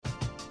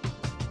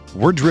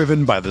We're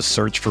driven by the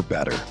search for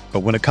better. But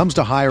when it comes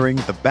to hiring,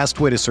 the best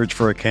way to search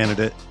for a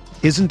candidate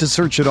isn't to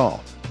search at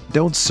all.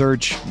 Don't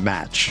search,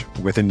 match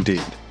with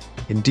Indeed.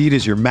 Indeed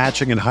is your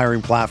matching and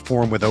hiring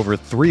platform with over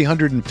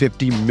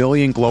 350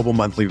 million global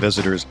monthly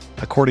visitors,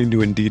 according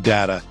to Indeed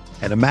data,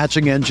 and a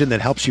matching engine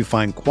that helps you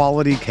find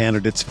quality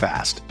candidates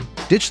fast.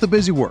 Ditch the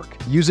busy work.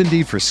 Use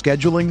Indeed for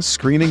scheduling,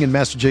 screening, and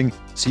messaging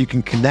so you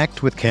can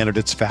connect with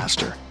candidates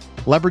faster.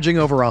 Leveraging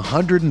over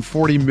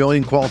 140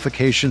 million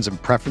qualifications and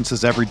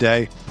preferences every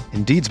day,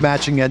 Indeed's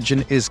matching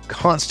engine is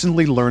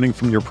constantly learning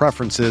from your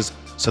preferences,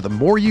 so the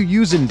more you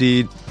use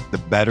Indeed, the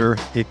better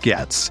it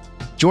gets.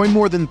 Join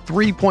more than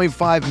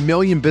 3.5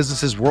 million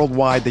businesses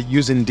worldwide that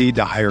use Indeed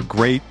to hire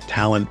great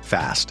talent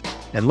fast.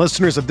 And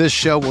listeners of this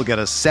show will get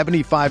a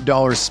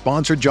 $75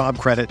 sponsored job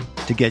credit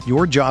to get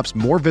your jobs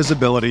more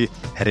visibility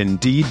at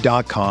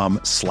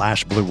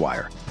Indeed.com/Blue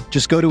Wire.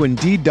 Just go to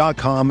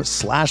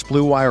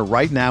Indeed.com/Blue Wire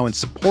right now and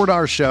support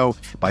our show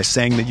by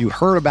saying that you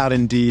heard about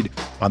Indeed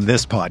on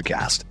this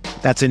podcast.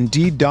 That's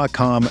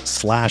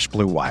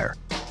Indeed.com/Blue Wire.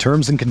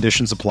 Terms and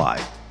conditions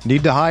apply.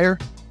 Need to hire?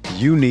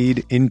 You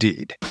need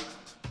Indeed.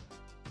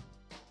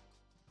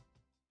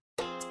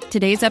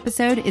 Today's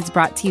episode is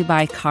brought to you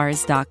by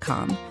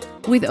Cars.com.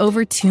 With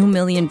over 2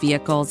 million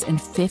vehicles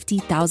and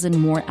 50,000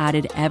 more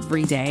added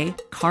every day,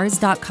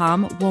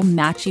 Cars.com will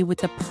match you with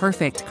the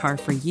perfect car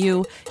for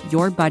you,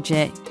 your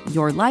budget,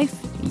 your life,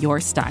 your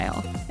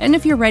style. And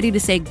if you're ready to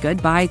say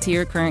goodbye to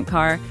your current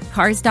car,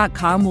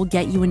 Cars.com will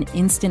get you an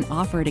instant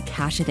offer to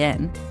cash it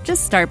in.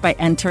 Just start by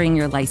entering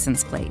your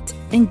license plate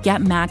and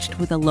get matched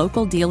with a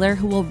local dealer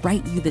who will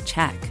write you the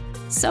check.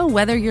 So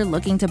whether you're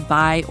looking to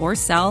buy or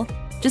sell,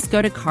 just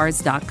go to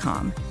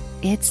Cars.com.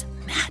 It's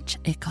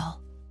magical.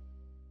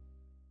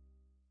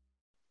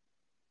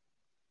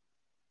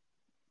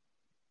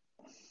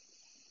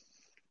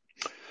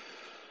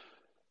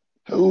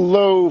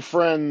 Hello,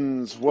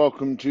 friends.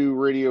 Welcome to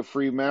Radio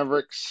Free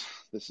Mavericks.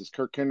 This is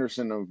Kirk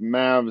Henderson of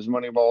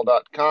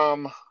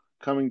MavsMoneyball.com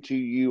coming to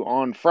you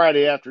on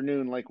Friday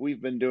afternoon like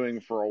we've been doing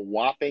for a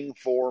whopping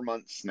 4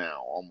 months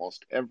now.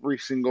 Almost every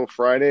single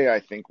Friday, I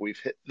think we've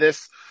hit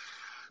this.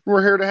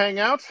 We're here to hang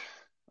out.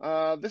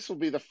 This will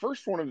be the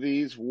first one of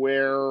these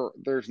where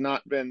there's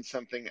not been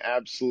something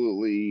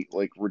absolutely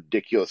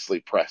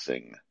ridiculously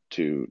pressing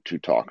to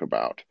talk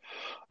about.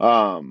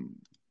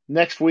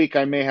 Next week,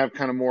 I may have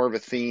kind of more of a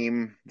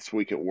theme. This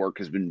week at work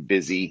has been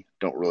busy.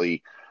 Don't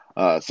really,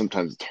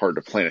 sometimes it's hard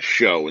to plan a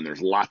show when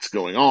there's lots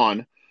going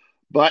on.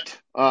 But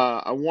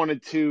I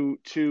wanted to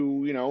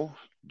do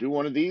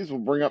one of these.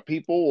 We'll bring up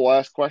people. We'll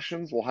ask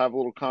questions. We'll have a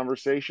little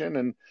conversation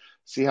and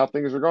see how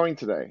things are going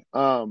today.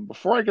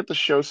 Before I get the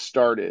show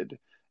started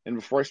and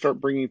before I start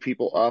bringing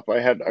people up, I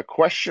had a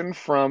question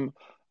from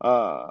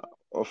a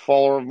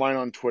follower of mine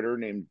on Twitter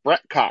named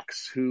Brett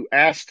Cox, who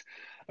asked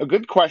a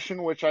good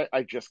question, which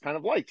I just kind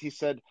of liked. He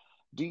said,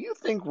 do you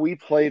think we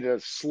played at a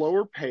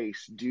slower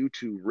pace due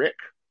to Rick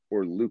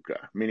or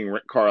Luka, meaning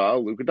Rick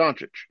Carlisle, Luka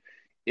Doncic?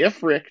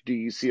 If Rick, do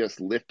you see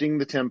us lifting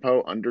the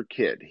tempo under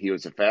Kidd? He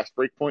was a fast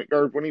break point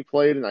guard when he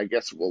played, and I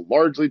guess it will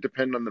largely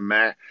depend on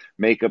the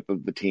makeup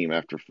of the team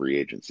after free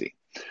agency.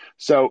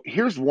 So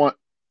here's one.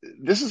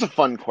 This is a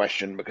fun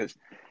question because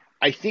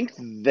I think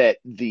that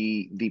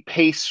the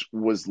pace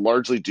was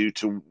largely due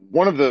to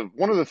one of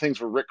the things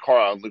where Rick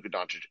Carlisle and Luka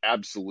Doncic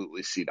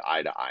absolutely see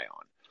eye to eye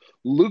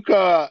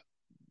on.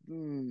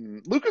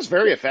 Luka's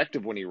very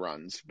effective when he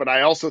runs, but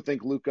I also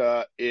think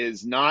Luka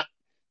is not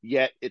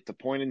yet at the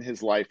point in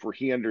his life where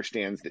he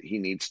understands that he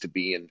needs to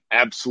be in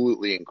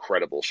absolutely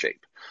incredible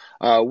shape.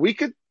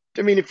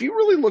 If you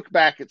really look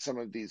back at some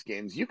of these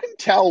games, you can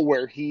tell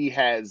where he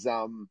has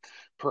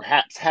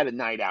perhaps had a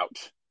night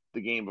out. The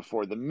game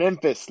before, the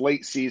Memphis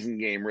late season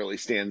game, really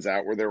stands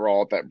out, where they were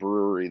all at that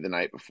brewery the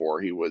night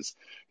before. He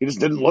just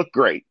didn't look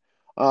great.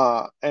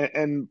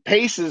 And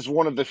pace is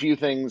one of the few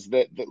things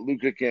that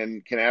Luka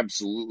can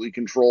absolutely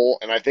control.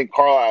 And I think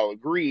Carlisle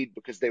agreed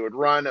because they would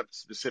run a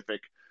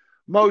specific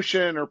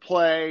motion or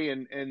play,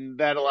 and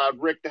that allowed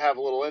Rick to have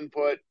a little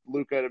input,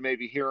 Luka to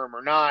maybe hear him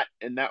or not.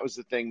 And that was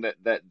the thing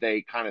that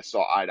they kind of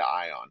saw eye to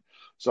eye on.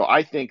 So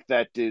I think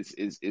that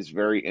is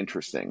very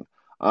interesting.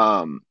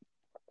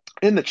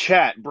 In the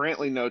chat,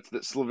 Brantley notes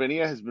that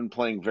Slovenia has been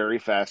playing very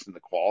fast in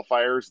the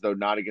qualifiers, though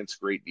not against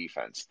great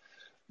defense.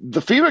 The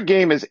FIBA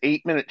game is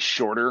 8 minutes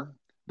shorter.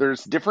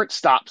 There's different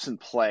stops in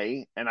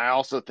play, and I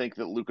also think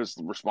that Luka's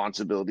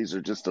responsibilities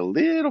are just a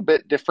little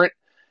bit different.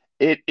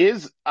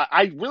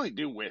 I really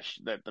do wish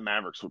that the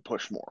Mavericks would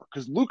push more,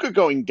 because Luka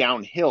going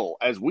downhill,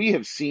 as we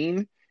have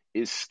seen,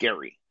 is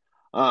scary.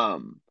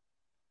 Some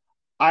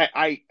of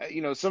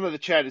the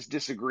chat is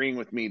disagreeing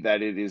with me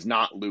that it is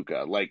not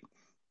Luka.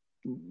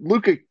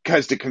 Luka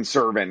has to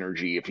conserve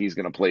energy if he's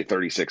going to play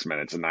 36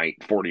 minutes a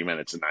night, 40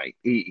 minutes a night.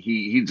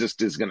 He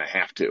just is going to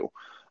have to.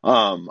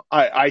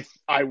 I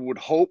would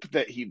hope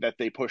that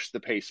they push the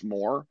pace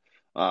more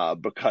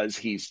because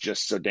he's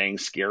just so dang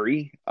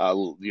scary.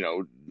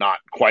 Not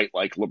quite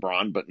like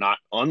LeBron, but not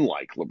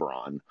unlike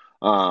LeBron.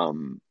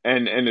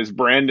 And as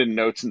Brandon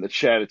notes in the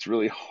chat, it's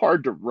really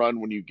hard to run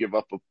when you give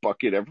up a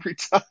bucket every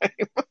time.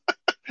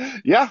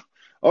 Yeah.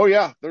 Oh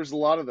yeah. There's a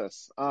lot of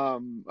this.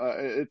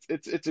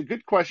 It's a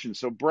good question.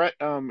 So Brett,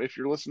 if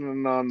you're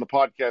listening on the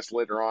podcast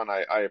later on,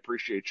 I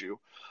appreciate you.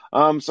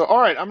 So all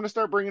right, I'm going to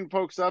start bringing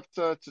folks up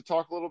to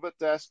talk a little bit,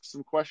 to ask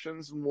some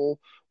questions, and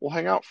we'll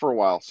hang out for a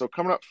while. So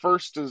coming up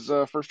first is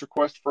first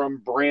request from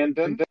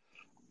Brandon.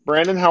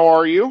 Brandon, how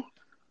are you?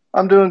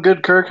 I'm doing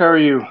good, Kirk. How are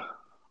you?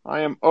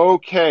 I am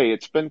okay.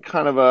 It's been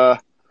kind of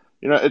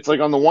it's like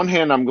on the one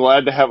hand, I'm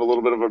glad to have a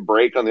little bit of a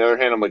break. On the other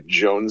hand, I'm like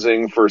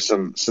jonesing for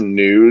some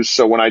news.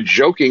 So when I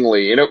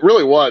jokingly, and it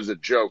really was a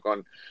joke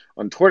on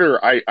Twitter,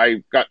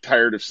 I got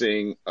tired of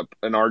seeing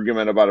an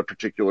argument about a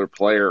particular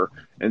player,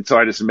 and so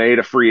I just made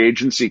a free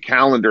agency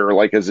calendar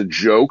like as a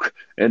joke.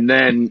 And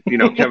then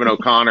Kevin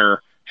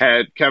O'Connor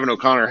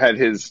had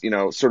his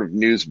sort of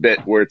news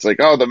bit where it's like,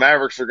 oh, the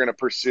Mavericks are going to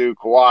pursue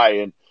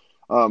Kawhi,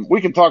 and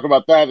we can talk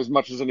about that as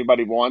much as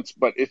anybody wants,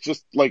 but it's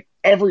just like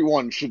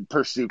everyone should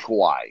pursue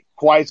Kawhi.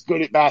 Kawhi's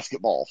good at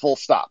basketball, full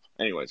stop.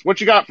 Anyways, what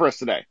you got for us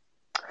today?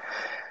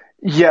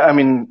 Yeah, I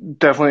mean,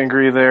 definitely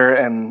agree there,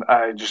 and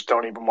I just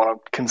don't even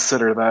want to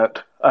consider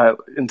that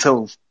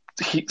until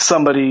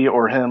somebody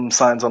or him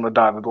signs on the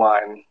dotted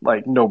line.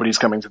 Like, nobody's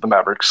coming to the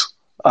Mavericks.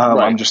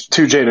 Right. I'm just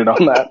too jaded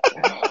on that.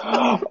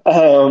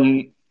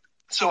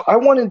 So I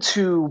wanted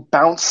to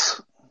bounce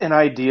an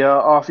idea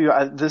off you.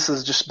 This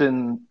has just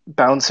been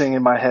bouncing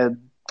in my head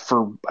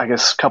for, I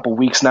guess, a couple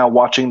weeks now,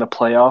 watching the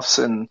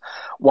playoffs and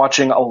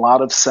watching a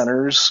lot of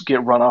centers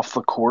get run off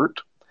the court.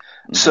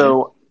 Mm-hmm.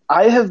 So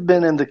I have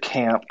been in the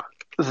camp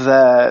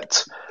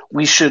that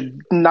we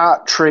should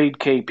not trade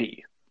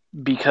KP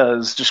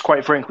because, just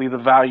quite frankly, the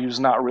value is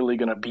not really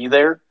going to be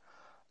there.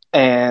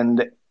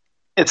 And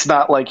it's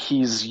not like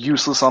he's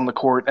useless on the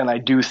court. And I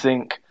do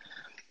think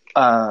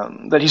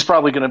that he's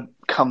probably going to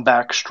come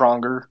back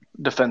stronger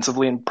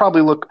defensively and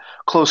probably look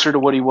closer to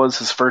what he was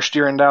his first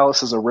year in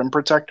Dallas as a rim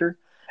protector.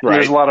 And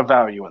there's a lot of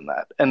value in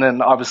that. And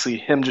then obviously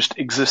him just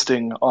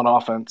existing on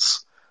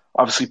offense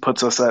obviously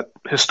puts us at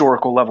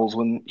historical levels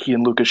when he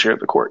and Luka shared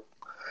the court.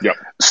 Yep.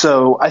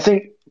 So I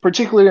think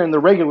particularly in the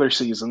regular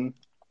season,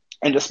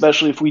 and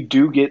especially if we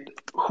do get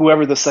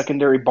whoever the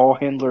secondary ball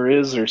handler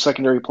is or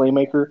secondary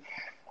playmaker,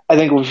 I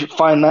think we should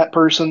find that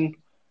person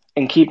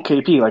and keep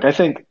KP. Like, I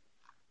think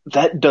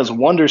that does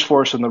wonders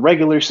for us in the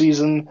regular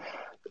season.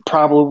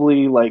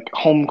 Probably like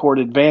home court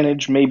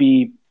advantage,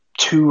 maybe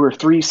 2 or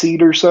 3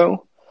 seed or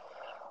so.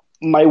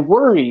 My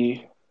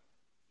worry,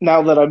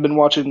 now that I've been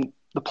watching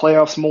the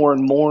playoffs more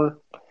and more,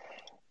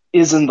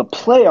 is in the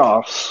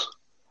playoffs,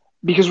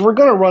 because we're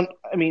going to run,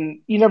 I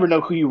mean, you never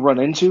know who you run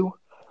into,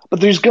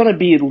 but there's going to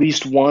be at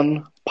least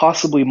one,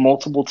 possibly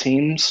multiple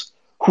teams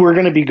who are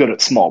going to be good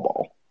at small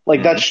ball.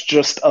 Like, that's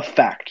just a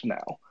fact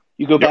now.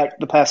 You go back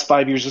the past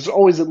 5 years, there's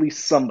always at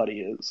least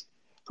somebody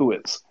who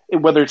is,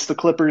 whether it's the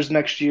Clippers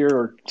next year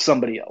or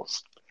somebody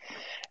else.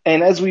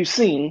 And as we've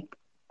seen,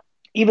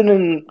 even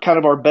in kind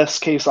of our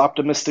best case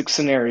optimistic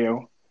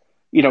scenario,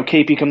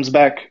 KP comes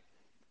back,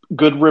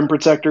 good rim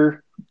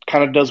protector,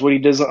 kind of does what he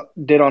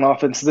did on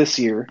offense this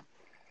year.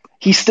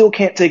 He still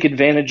can't take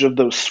advantage of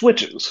those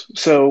switches.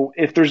 So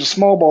if there's a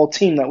small ball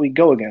team that we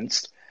go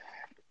against,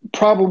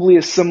 probably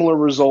a similar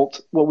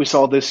result, what we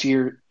saw this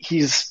year,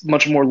 he's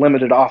much more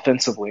limited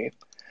offensively.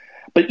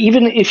 But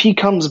even if he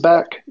comes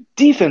back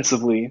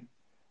defensively,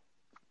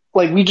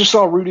 like we just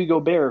saw Rudy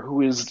Gobert,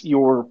 who is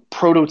your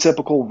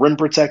prototypical rim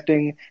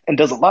protecting and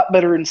does a lot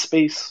better in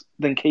space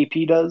than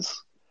KP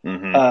does.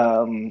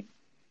 Mm-hmm.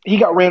 He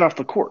got ran off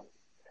the court.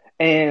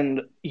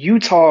 And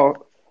Utah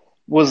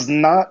was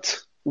not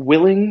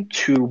willing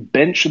to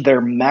bench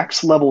their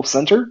max level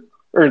center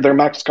or their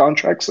max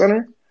contract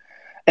center.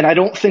 And I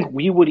don't think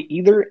we would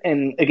either.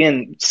 And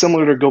again,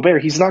 similar to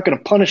Gobert, he's not going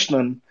to punish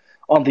them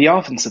on the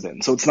offensive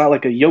end. So it's not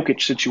like a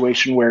Jokic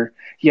situation where,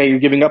 yeah, you're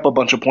giving up a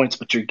bunch of points,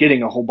 but you're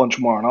getting a whole bunch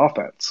more on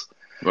offense.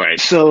 Right.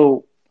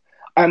 So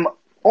I'm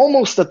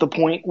almost at the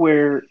point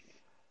where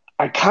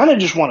I kind of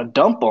just want to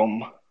dump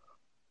him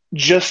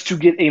just to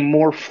get a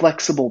more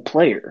flexible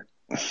player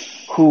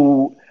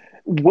who,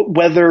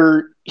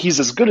 whether he's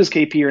as good as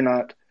KP or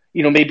not,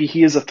 maybe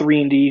he is a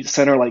 3-and-D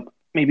center like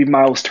maybe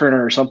Miles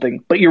Turner or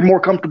something, but you're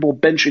more comfortable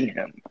benching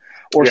him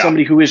or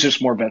somebody who is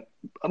just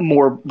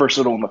more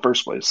versatile in the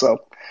first place.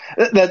 So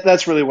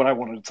that's really what I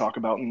wanted to talk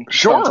about and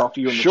bounce off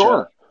you in the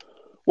chat.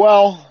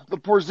 Well, the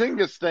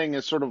Porzingis thing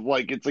is sort of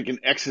like, it's like an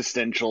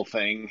existential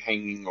thing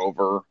hanging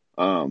over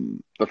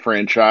the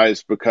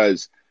franchise,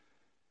 because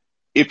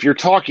if you're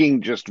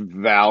talking just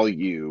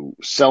value,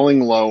 selling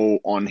low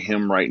on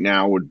him right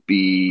now would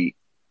be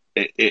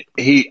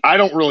I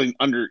don't really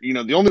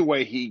the only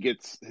way he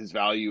gets his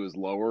value is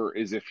lower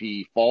is if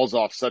he falls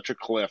off such a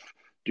cliff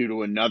due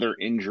to another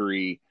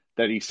injury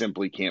that he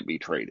simply can't be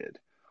traded.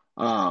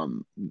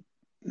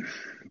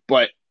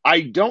 But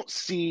I don't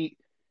see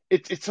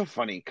it's so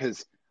funny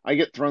because I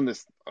get thrown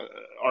this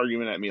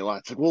argument at me a lot.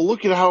 It's like, well,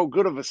 look at how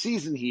good of a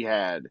season he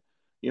had.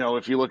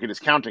 If you look at his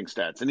counting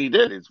stats, and he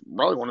did, it's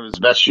probably one of his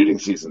best shooting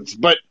seasons.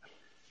 But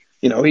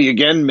He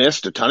again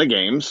missed a ton of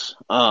games,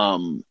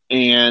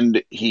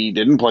 and he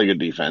didn't play good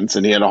defense,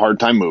 and he had a hard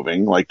time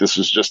moving. Like this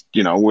was just,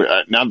 now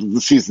that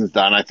the season's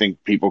done, I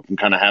think people can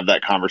kind of have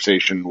that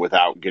conversation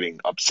without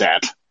getting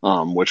upset,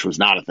 which was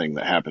not a thing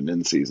that happened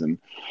in season.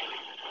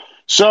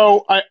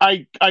 So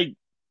I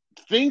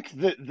think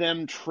that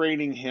them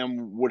trading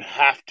him would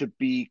have to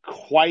be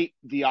quite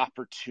the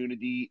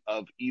opportunity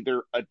of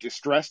either a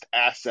distressed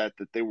asset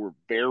that they were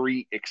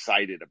very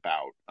excited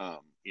about.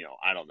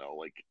 I don't know,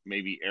 like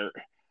maybe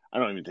I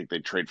don't even think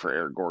they'd trade for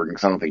Eric Gordon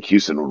because I don't think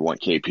Houston would want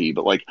KP,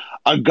 but like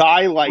a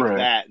guy like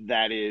Right.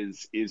 that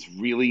is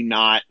really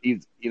not,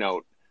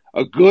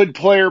 a good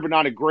player, but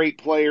not a great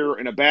player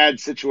in a bad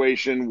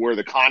situation where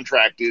the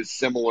contract is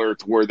similar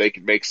to where they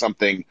can make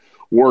something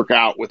work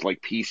out with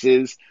like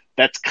pieces.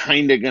 That's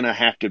kind of going to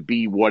have to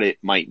be what it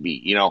might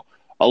be.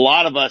 A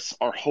lot of us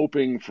are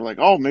hoping for like,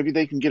 oh, maybe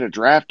they can get a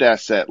draft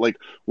asset. Like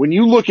when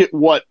you look at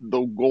what the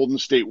Golden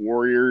State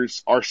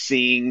Warriors are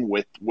seeing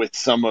with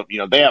some of,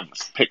 they have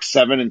pick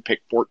 7 and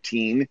pick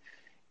 14,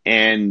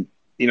 and,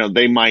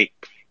 they might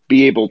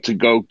be able to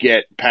go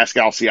get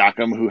Pascal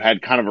Siakam, who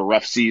had kind of a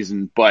rough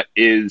season, but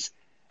is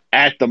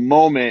at the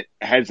moment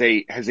has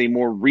a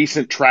more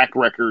recent track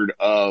record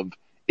of,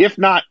 if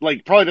not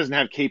like probably doesn't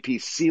have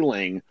KP's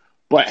ceiling,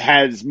 but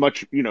has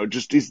much,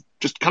 is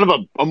just kind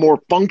of a more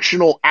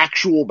functional,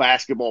 actual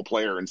basketball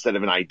player instead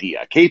of an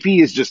idea.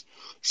 KP is just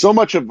so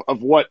much of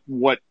what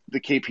the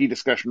KP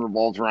discussion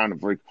revolves around,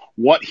 of like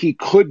what he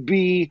could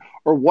be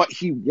or what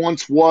he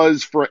once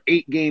was for an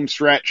 8-game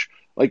stretch.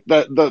 Like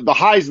the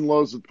highs and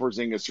lows of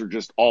Porzingis are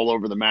just all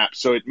over the map.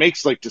 So it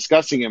makes like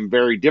discussing him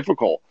very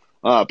difficult,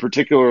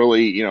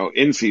 particularly,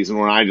 in season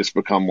when I just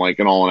become like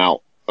an all in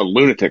out a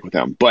lunatic with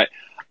him. But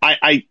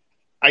I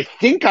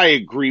think I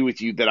agree with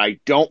you that I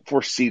don't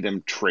foresee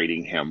them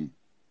trading him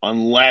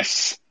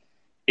unless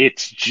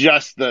it's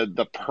just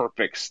the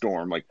perfect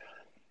storm. Like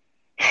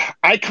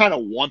I kind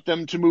of want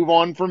them to move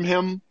on from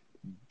him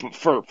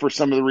for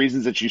some of the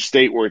reasons that you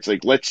state, where it's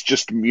like, let's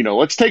just,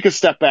 let's take a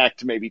step back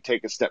to maybe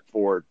take a step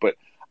forward. But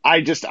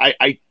I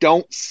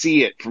don't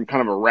see it from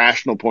kind of a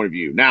rational point of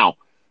view. Now,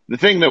 the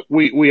thing that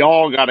we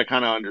all got to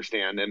kind of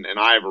understand, and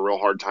I have a real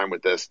hard time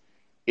with this,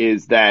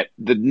 is that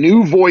the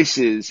new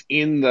voices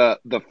in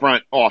the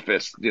front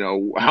office,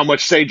 how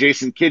much say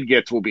Jason Kidd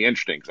gets will be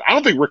interesting. 'Cause I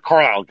don't think Rick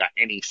Carlisle got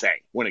any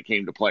say when it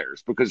came to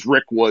players because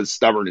Rick was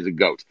stubborn as a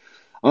goat.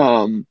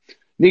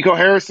 Nico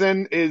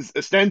Harrison is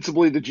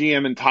ostensibly the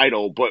GM in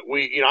title, but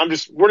we're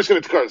just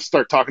going to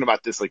start talking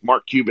about this like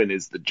Mark Cuban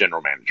is the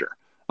general manager.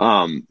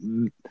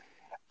 I'm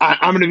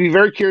going to be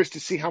very curious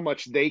to see how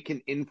much they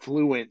can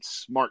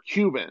influence Mark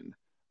Cuban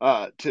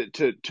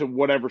to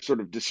whatever sort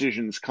of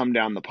decisions come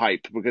down the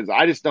pipe, because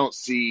I just don't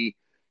see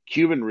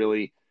Cuban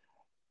really.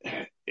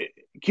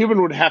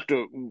 Cuban would have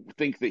to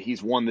think that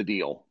he's won the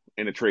deal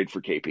in a trade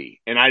for KP,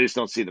 and I just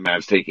don't see the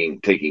Mavs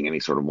taking any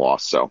sort of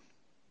loss. So.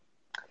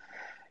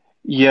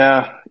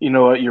 Yeah, you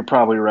know what? You're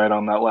probably right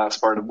on that last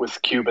part with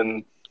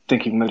Cuban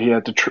thinking that he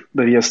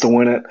has to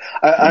win it.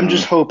 I'm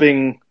just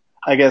hoping,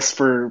 I guess,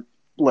 for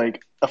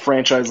like a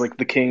franchise like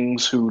the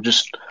Kings, who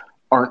just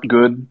aren't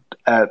good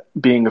at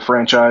being a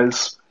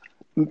franchise,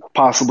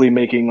 possibly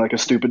making like a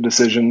stupid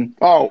decision.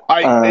 Oh,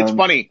 it's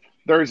funny.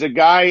 There's a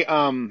guy.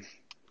 God,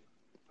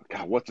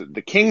 what's it?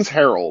 The Kings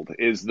Herald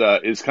is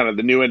kind of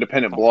the new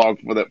independent blog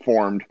that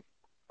formed,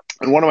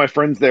 and one of my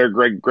friends there,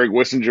 Greg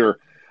Wissinger.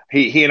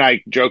 He and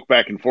I joke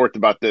back and forth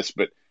about this,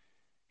 but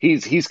he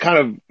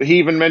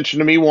even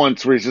mentioned to me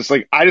once where he's just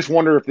like, I just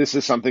wonder if this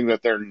is something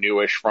that their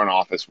newish front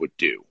office would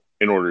do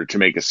in order to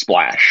make a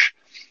splash.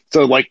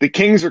 So like the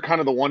Kings are kind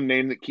of the one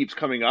name that keeps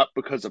coming up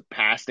because of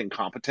past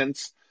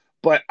incompetence.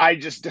 But I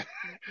just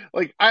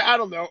like, I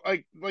don't know,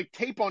 like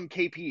tape on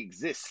KP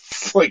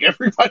exists. Like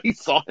everybody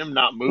saw him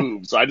not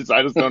move. So I just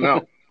don't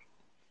know.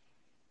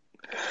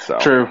 So.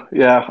 True.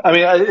 Yeah. I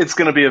mean, it's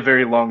going to be a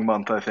very long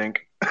month, I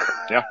think.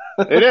 Yeah,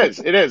 it is.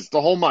 It is the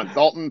whole month.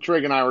 Dalton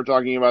Trigg and I were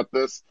talking about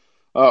this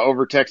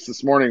over text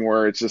this morning,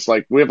 where it's just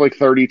like we have like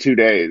 32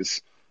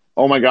 days.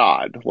 Oh my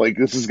God! Like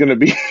this is going to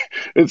be.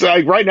 It's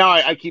like right now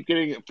I keep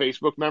getting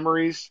Facebook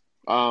memories,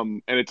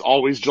 and it's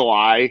always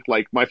July.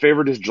 Like my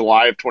favorite is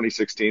July of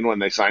 2016 when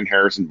they signed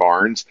Harrison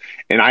Barnes,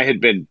 and I had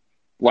been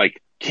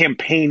like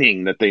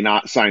campaigning that they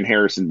not sign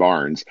Harrison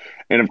Barnes,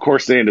 and of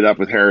course they ended up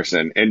with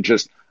Harrison, and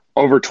just.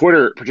 Over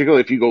Twitter,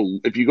 particularly if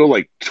you go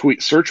like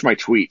search my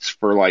tweets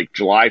for like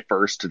July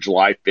 1st to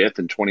July 5th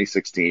in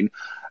 2016,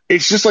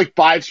 it's just like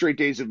 5 straight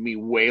days of me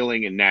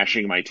wailing and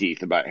gnashing my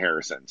teeth about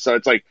Harrison. So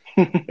it's like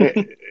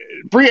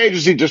free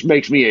agency just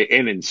makes me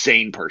an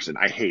insane person.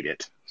 I hate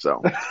it.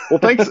 So, well,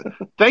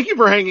 thank you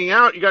for hanging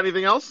out. You got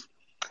anything else?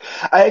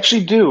 I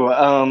actually do.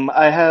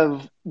 I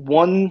have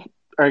one,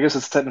 or I guess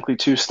it's technically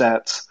 2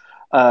 stats.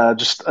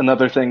 Just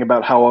another thing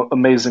about how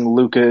amazing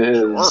Luka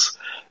is.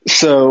 Sure.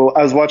 So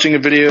I was watching a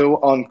video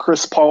on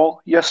Chris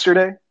Paul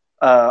yesterday.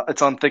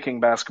 It's on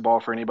Thinking Basketball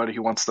for anybody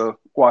who wants to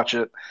watch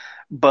it.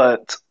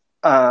 But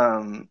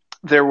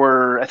there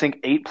were, I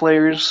think, 8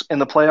 players in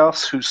the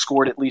playoffs who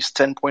scored at least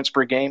 10 points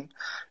per game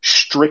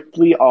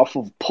strictly off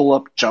of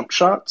pull-up jump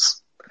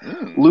shots.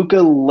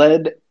 Luka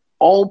led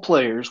all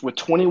players with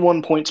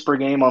 21 points per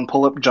game on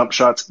pull-up jump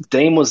shots.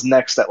 Dame was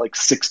next at like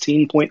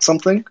 16 point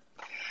something.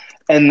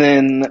 And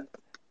then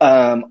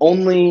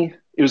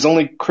it was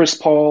only Chris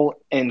Paul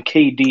and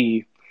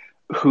KD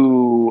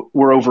who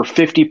were over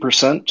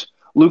 50%.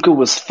 Luka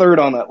was third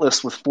on that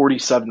list with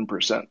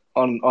 47%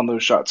 on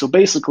those shots. So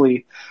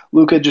basically,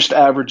 Luka just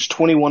averaged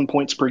 21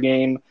 points per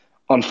game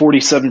on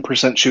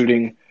 47%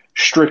 shooting,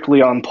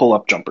 strictly on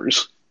pull-up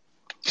jumpers.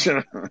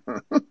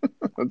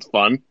 That's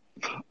fun.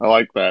 I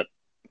like that.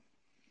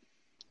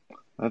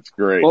 That's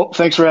great. Well,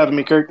 thanks for having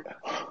me, Kirk.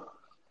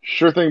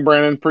 Sure thing,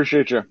 Brandon.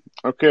 Appreciate you.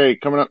 Okay,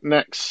 coming up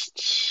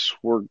next,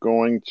 we're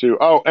going to.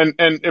 Oh, and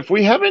if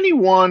we have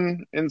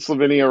anyone in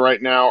Slovenia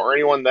right now, or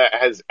anyone that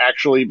has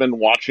actually been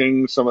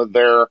watching some of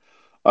their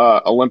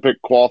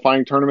Olympic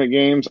qualifying tournament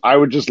games, I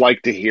would just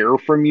like to hear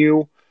from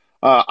you.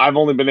 I've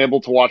only been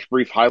able to watch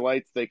brief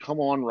highlights. They come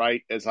on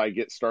right as I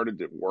get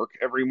started at work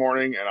every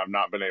morning, and I've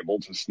not been able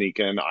to sneak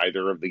in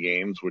either of the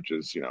games, which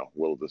is, a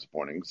little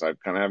disappointing because I'm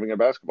kind of having a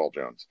basketball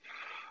Jones.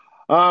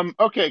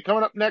 Okay,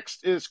 coming up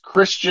next is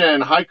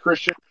Christian. Hi,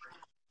 Christian.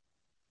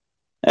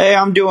 Hey,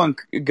 I'm doing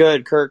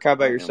good, Kirk. How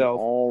about yourself?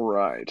 All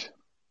right.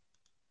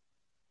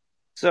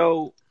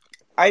 So,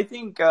 I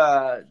think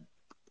I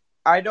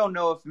don't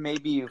know if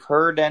maybe you've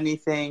heard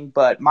anything,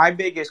 but my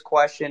biggest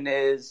question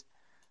is,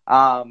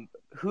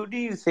 who do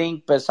you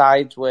think,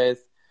 besides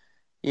with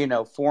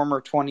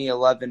former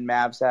 2011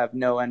 Mavs have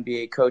no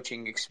NBA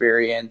coaching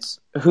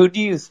experience, who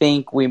do you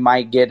think we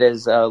might get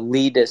as a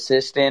lead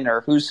assistant,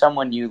 or who's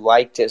someone you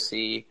like to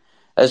see?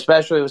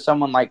 Especially with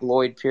someone like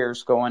Lloyd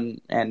Pierce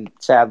going and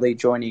sadly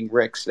joining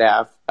Rick's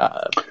staff.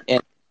 That's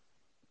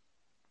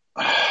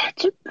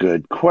a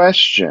good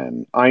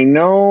question. I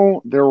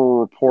know there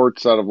were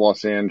reports out of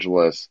Los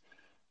Angeles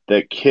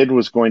that Kidd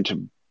was going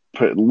to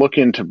look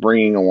into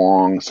bringing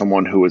along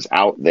someone who was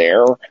out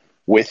there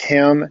with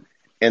him.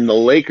 And the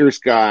Lakers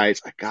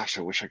guys, gosh,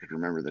 I wish I could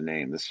remember the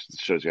name. This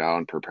shows you how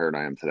unprepared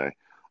I am today.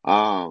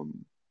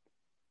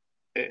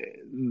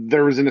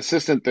 There was an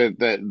assistant that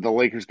the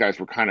Lakers guys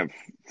were kind of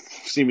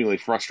seemingly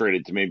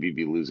frustrated to maybe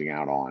be losing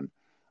out on.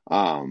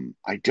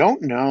 I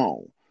don't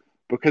know,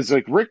 because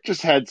like Rick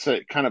just had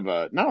kind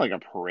of not like a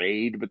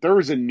parade, but there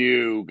was a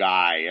new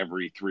guy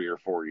every 3 or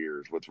 4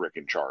 years with Rick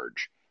in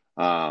charge.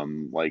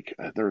 Like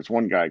there was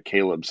one guy,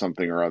 Caleb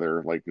something or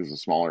other, like he was a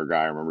smaller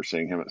guy. I remember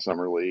seeing him at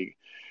Summer League,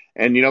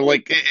 and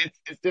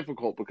it's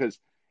difficult because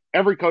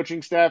every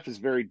coaching staff is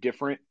very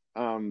different.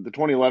 The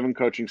 2011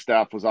 coaching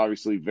staff was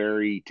obviously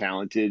very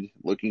talented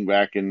looking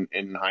back in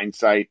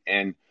hindsight,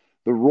 and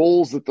the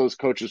roles that those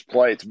coaches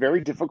play, it's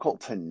very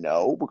difficult to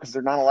know because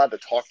they're not allowed to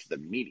talk to the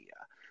media.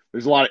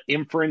 There's a lot of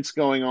inference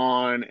going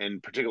on,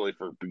 and particularly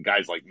for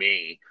guys like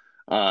me,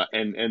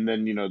 and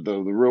then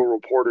the real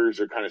reporters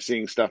are kind of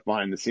seeing stuff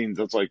behind the scenes.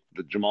 That's like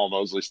the Jamal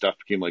Mosley stuff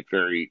became like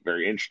very,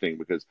 very interesting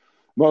because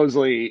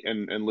Mosley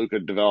and Luka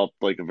developed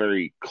like a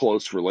very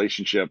close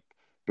relationship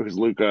because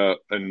Luka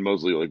and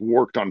Mosley like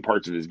worked on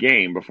parts of his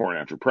game before and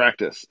after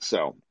practice.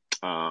 So,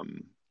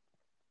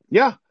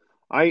 yeah,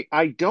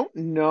 I don't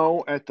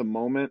know at the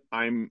moment.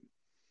 I'm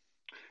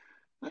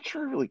not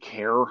sure I really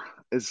care,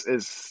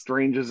 as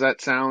strange as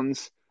that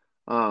sounds.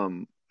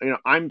 I'm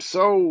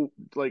so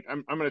like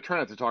I'm going to try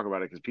not to talk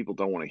about it because people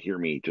don't want to hear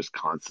me just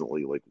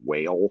constantly like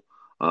wail,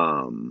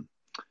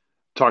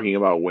 talking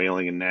about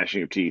wailing and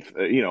gnashing of teeth,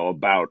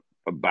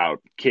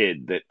 about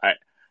Kidd that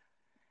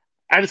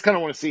I just kind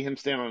of want to see him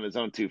stand on his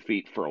own 2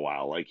 feet for a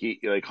while. Like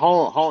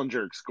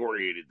Hollinger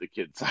excoriated the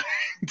Kidd side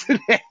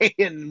today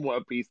in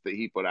one piece that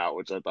he put out,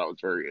 which I thought was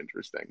very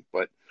interesting.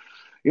 But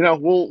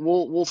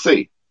we'll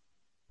see.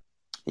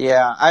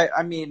 Yeah,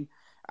 I mean,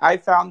 I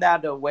found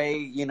that a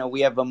way.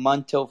 We have a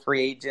month till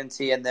free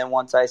agency, and then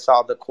once I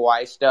saw the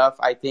Kawhi stuff,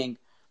 I think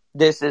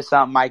this is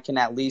something I can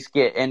at least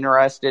get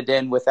interested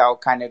in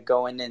without kind of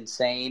going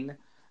insane.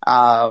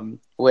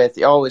 With,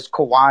 is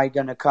Kawhi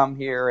going to come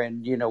here,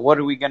 and what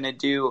are we going to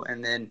do,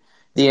 and then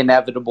the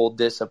inevitable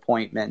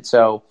disappointment.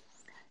 So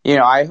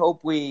I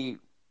hope we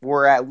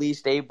were at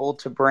least able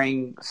to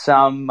bring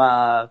some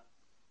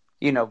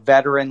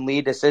veteran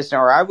lead assistant,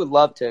 or I would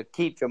love to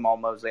keep Jamal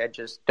Mosley. I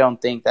just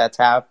don't think that's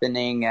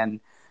happening, and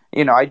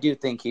I do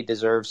think he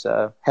deserves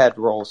a head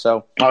role.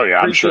 So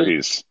I'm sure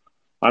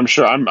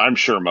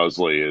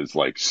Mosley is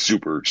like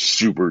super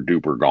super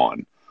duper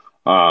gone.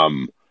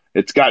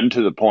 It's gotten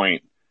to the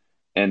point,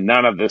 and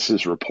none of this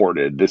is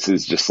reported. This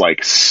is just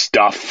like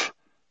stuff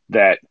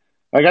that,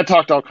 like, I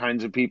talked to all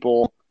kinds of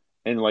people,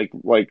 and like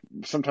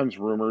sometimes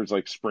rumors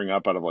like spring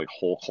up out of like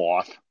whole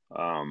cloth.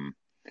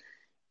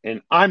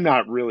 And I'm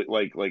not really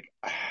like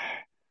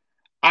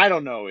I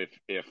don't know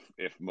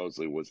if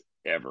Mosley was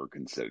ever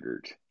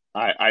considered.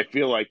 I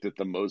feel like that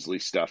the Mosley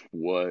stuff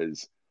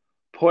was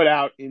put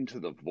out into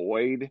the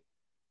void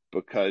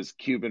because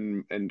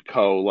Cuban and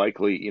co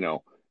likely,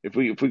 if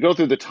we go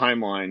through the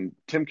timeline,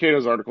 Tim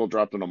Cato's article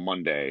dropped on a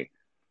Monday.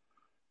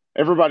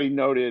 everybody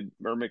noted,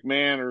 or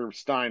McMahon or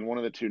Stein, one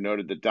of the two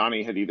noted that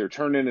Donnie had either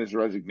turned in his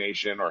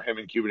resignation or him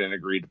and Cuban had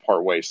agreed to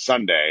part ways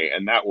Sunday.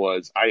 And that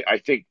was, I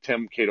think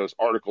Tim Cato's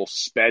article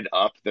sped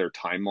up their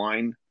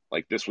timeline.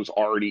 Like this was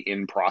already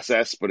in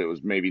process, but it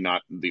was maybe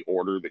not the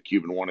order that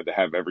Cuban wanted to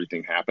have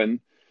everything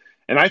happen.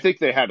 And I think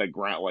they had a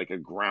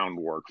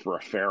groundwork for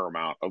a fair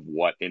amount of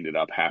what ended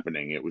up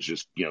happening. It was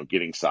just,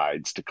 getting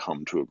sides to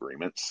come to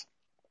agreements.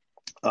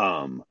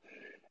 And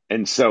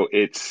so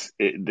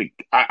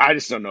I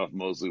just don't know if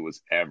Mosley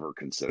was ever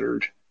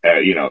considered.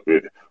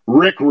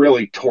 Rick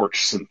really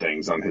torched some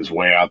things on his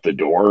way out the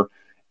door,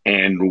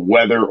 and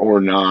whether or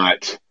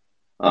not,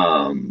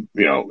 I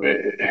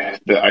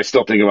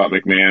still think about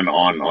McMahon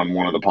on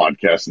one of the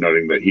podcasts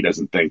noting that he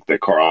doesn't think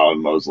that Carlisle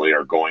and Mosley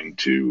are going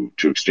to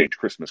exchange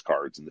Christmas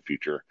cards in the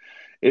future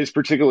is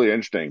particularly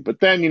interesting. But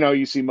then,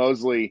 you see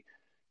Mosley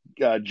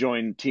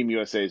join Team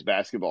USA's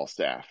basketball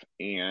staff,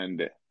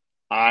 and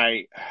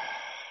I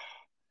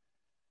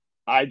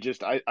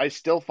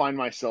still find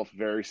myself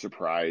very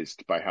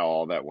surprised by how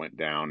all that went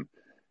down.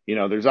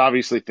 There's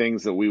obviously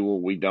things that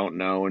we don't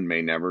know and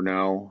may never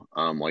know,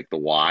 like the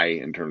why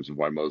in terms of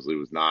why Mosley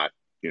was not,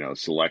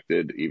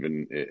 selected.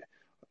 Even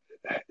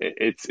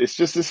it's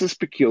just, this is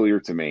peculiar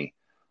to me.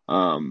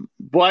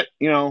 But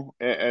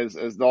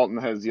as Dalton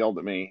has yelled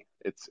at me,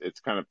 it's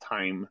kind of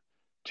time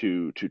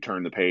to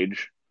turn the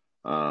page,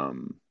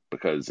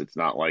 because it's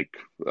not like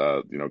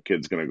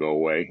kid's going to go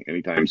away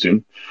anytime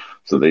soon.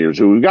 So here's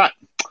who we've got.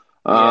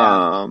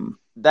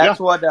 That's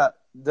what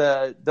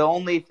the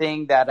only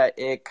thing that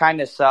it kind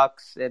of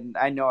sucks, and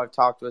I know I've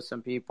talked with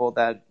some people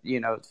that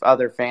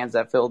other fans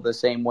that feel the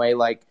same way.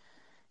 Like,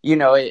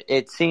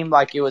 it seemed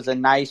like it was a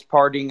nice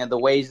parting of the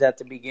ways at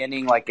the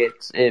beginning. Like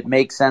it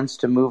makes sense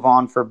to move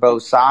on for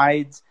both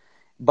sides,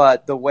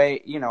 but the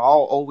way I'll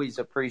always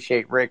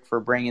appreciate Rick for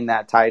bringing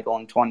that title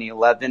in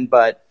 2011,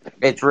 but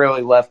it's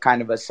really left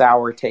kind of a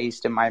sour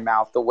taste in my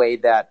mouth the way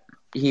that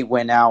he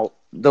went out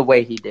the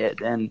way he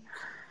did, and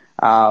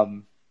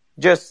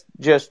just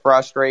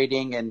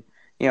frustrating. And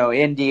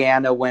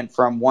Indiana went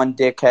from one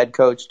dick head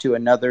coach to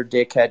another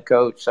dick head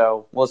coach,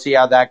 so we'll see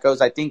how that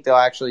goes. I think they'll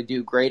actually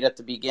do great at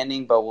the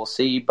beginning, but we'll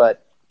see.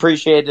 But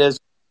appreciate it.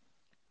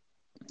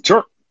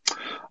 Sure.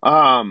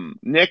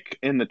 Nick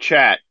in the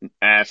chat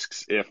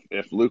asks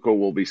if Luka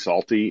will be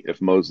salty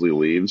if Mosley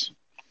leaves.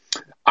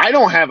 I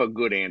don't have a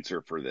good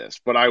answer for this,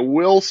 but I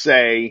will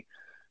say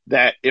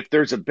that if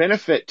there's a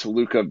benefit to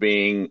Luka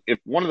if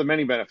one of the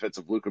many benefits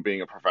of Luka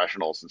being a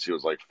professional since he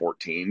was like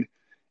 14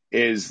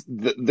 is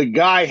the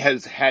guy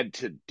has had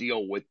to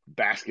deal with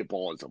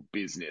basketball as a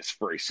business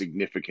for a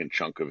significant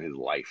chunk of his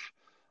life.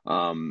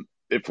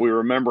 If we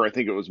remember, I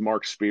think it was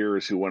Mark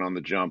Spears who went on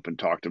the Jump and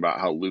talked about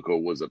how Luka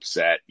was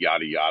upset,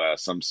 yada, yada,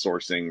 some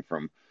sourcing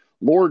from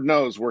Lord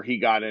knows where he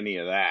got any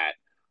of that.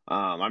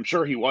 I'm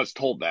sure he was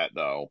told that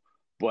though,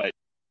 but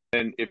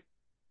then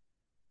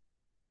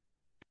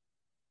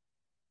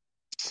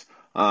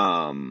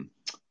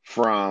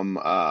from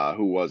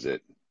who was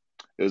it?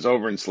 It was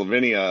over in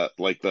Slovenia,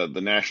 like the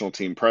national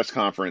team press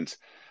conference.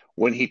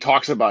 When he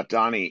talks about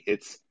Donnie,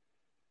 it's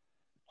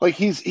like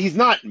he's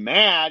not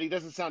mad. He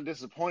doesn't sound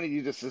disappointed.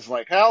 He just is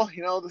like, hell,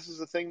 this is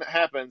a thing that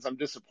happens. I'm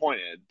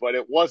disappointed, but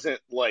it wasn't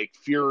like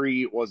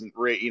fury. It wasn't,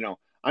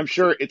 I'm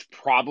sure it's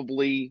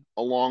probably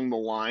along the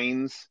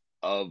lines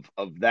of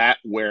that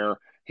where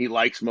he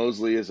likes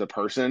Mosley as a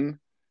person,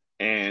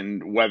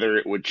 and whether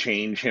it would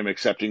change him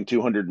accepting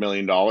 $200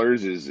 million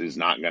is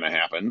not going to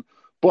happen.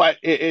 But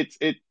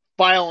it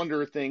file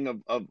under a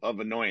thing of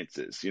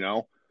annoyances,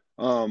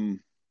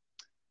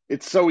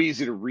 it's so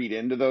easy to read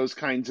into those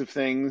kinds of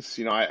things.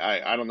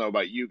 I don't know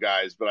about you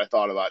guys, but I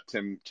thought about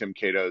Tim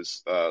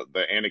Cato's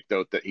the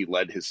anecdote that he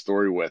led his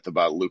story with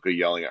about Luka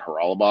yelling at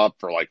Haralabov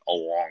for like a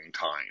long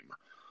time.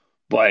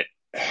 But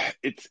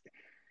it's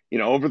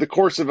over the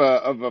course of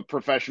a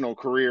professional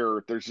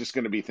career, there's just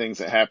going to be things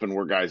that happen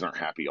where guys aren't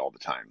happy all the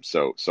time.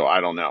 So I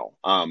don't know.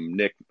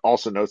 Nick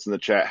also notes in the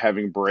chat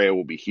having Brea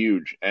will be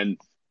huge, and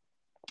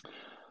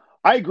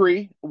I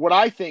agree. What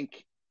I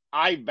think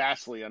I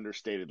vastly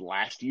understated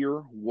last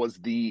year was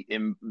the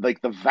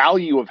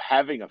value of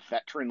having a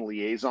veteran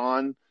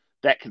liaison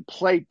that could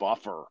play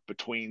buffer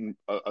between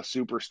a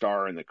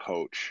superstar and the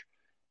coach.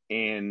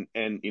 And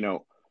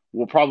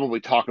we'll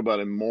probably talk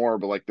about him more,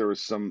 but like there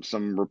was some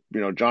John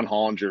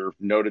Hollinger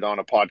noted on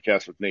a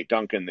podcast with Nate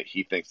Duncan that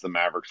he thinks the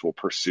Mavericks will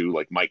pursue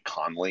like Mike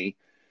Conley.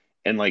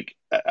 And like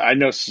I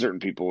know certain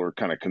people are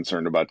kind of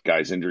concerned about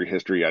guys' injury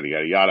history, yada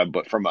yada yada,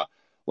 but from a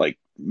like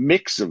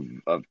mix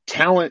of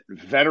talent,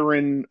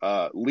 veteran,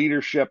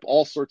 leadership,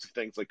 all sorts of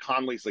things. Like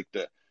Conley's like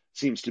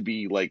seems to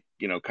be like,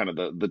 kind of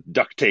the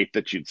duct tape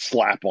that you'd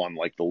slap on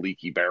like the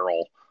leaky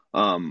barrel.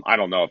 I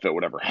don't know if it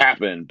would ever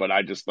happen, but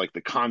I just like the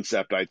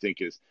concept, I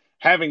think, is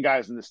having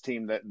guys in this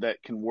team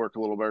that can work a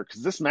little better,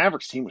 because this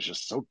Mavericks team was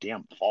just so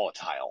damn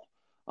volatile.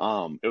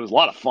 It was a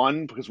lot of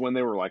fun because when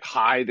they were like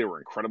high, they were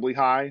incredibly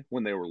high.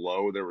 When they were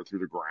low, they were through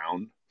the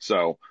ground.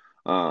 So,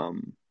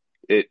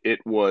 it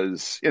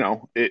was,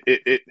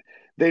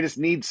 they just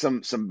need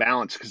some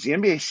balance because the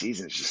NBA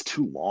season is just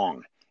too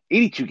long.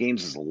 82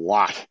 games is a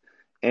lot.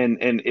 and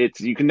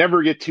it's you can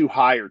never get too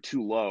high or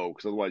too low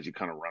because otherwise you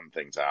kind of run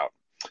things out.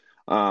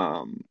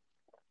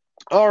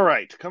 All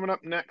right, coming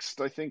up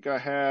next, I think I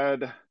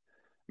had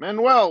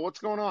Manuel. What's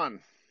going on?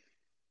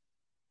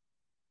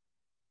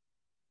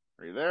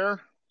 Are you there?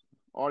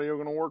 Audio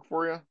going to work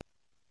for you?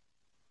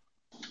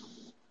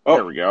 Oh,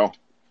 there we go.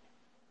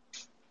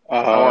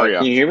 How are you?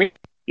 Can you hear me?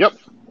 Yep.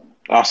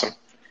 Awesome.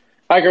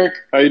 Hi, Kirk.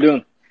 How you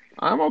doing?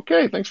 I'm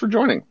okay. Thanks for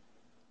joining.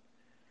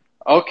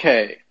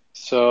 Okay,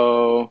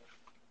 so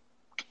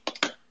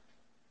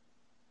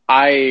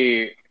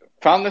I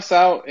found this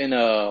out in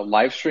a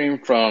live stream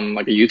from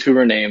like a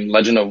YouTuber named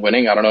Legend of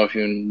Winning. I don't know if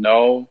you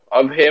know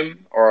of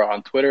him or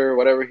on Twitter or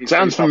whatever. He's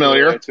Sounds pretty popular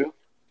familiar. there too.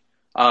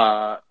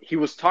 He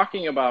was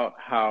talking about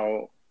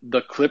how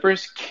the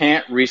Clippers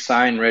can't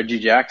re-sign Reggie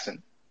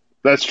Jackson.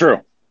 That's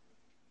true.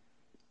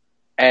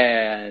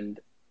 And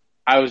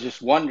I was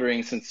just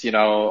wondering, since, you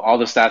know, all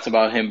the stats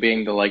about him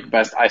being the like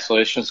best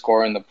isolation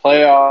scorer in the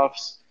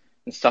playoffs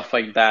and stuff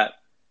like that,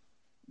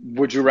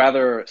 would you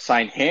rather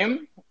sign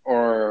him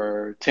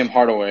or Tim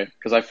Hardaway?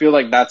 Because I feel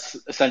like that's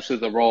essentially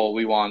the role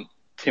we want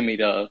Timmy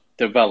to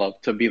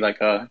develop, to be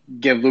like a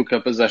give Luka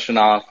possession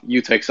off,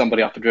 you take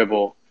somebody off the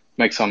dribble,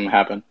 make something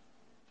happen.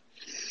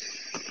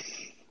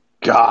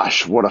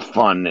 Gosh, what a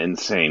fun,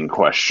 insane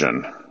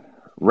question.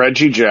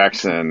 Reggie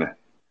Jackson,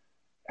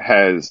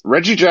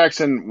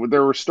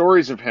 there were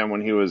stories of him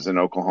when he was in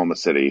Oklahoma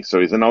City.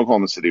 So he's in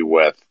Oklahoma City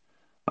with,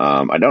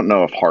 I don't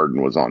know if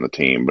Harden was on the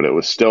team, but it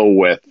was still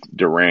with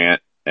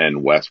Durant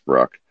and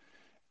Westbrook.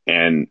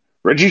 And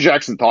Reggie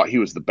Jackson thought he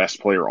was the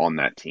best player on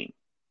that team.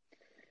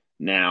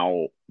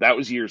 Now, that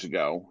was years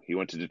ago. He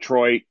went to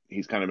Detroit.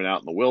 He's kind of been out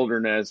in the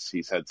wilderness.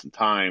 He's had some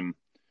time.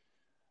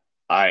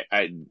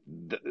 I'm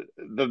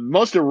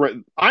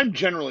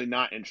generally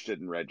not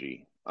interested in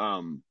Reggie.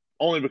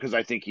 Only because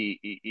I think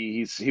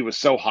he was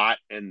so hot,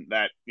 and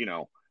that, you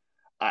know,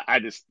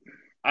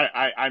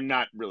 I'm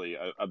not really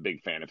a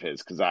big fan of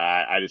his because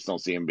I just don't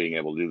see him being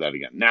able to do that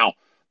again. Now,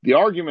 the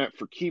argument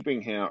for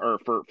keeping him or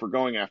for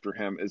going after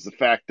him is the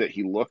fact that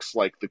he looks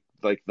like the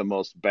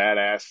most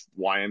badass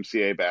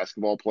YMCA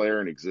basketball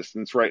player in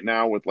existence right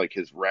now, with like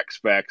his rec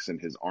specs and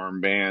his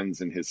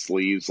armbands and his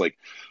sleeves. Like,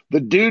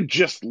 the dude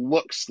just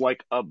looks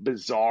like a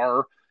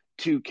bizarre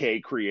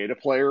 2K creative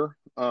player.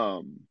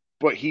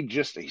 But he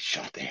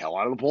shot the hell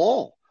out of the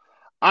ball.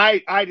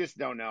 I just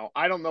don't know.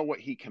 I don't know what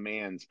he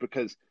commands,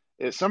 because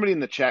if somebody in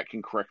the chat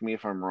can correct me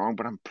if I'm wrong,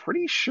 but I'm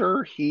pretty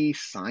sure he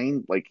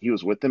signed, like, he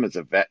was with them as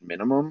a vet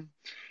minimum.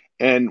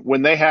 And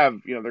when they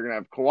have, you know, they're going to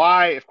have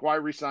Kawhi. If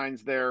Kawhi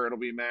resigns there, it'll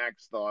be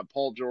max. They'll have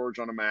Paul George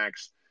on a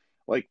max.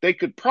 Like, they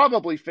could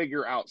probably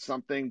figure out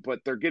something,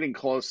 but they're getting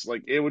close.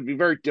 Like, it would be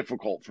very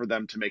difficult for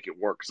them to make it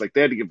work. Because, like, they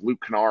had to give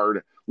Luke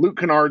Kennard,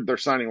 their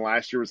signing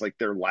last year was like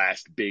their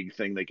last big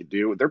thing they could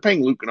do. They're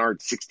paying Luke Kennard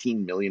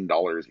 $16 million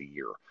a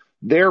year.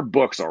 Their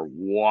books are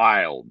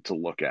wild to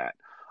look at.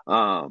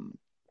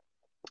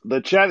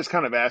 The chat is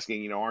kind of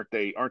asking, you know, aren't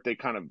they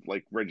kind of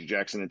like Reggie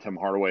Jackson and Tim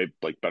Hardaway,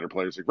 like, better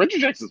players? Like, Reggie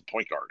Jackson's a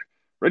point guard.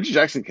 Reggie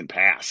Jackson can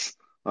pass.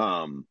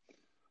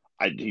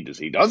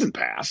 He doesn't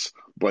pass,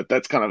 but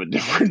that's kind of a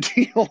different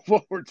deal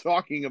what we're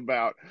talking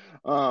about.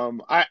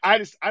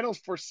 I don't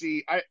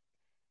foresee. I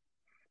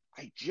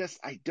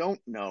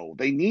don't know.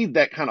 They need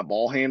that kind of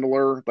ball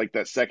handler, like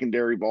that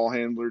secondary ball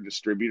handler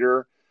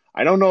distributor.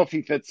 I don't know if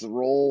he fits the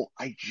role.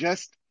 I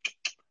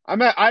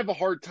have a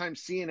hard time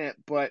seeing it,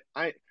 but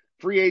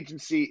free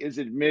agency is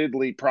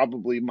admittedly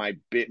probably my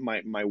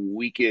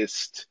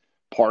weakest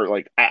part.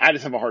 Like, I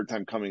just have a hard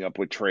time coming up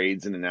with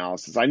trades and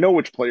analysis. I know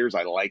which players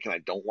I like and I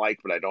don't like,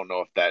 but I don't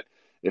know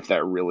if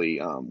that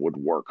really would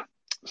work.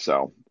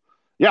 So,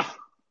 yeah.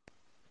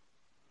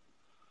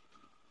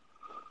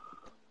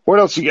 What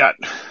else you got?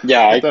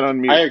 Yeah, Put that on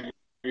mute. I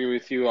agree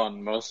with you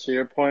on most of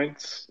your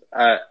points.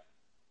 I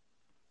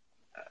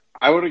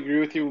would agree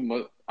with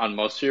you on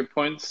most of your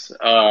points.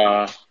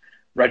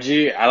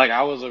 Reggie,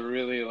 I was a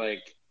really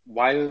like,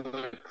 why do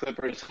the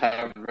Clippers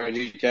have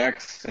Reggie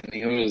Jackson?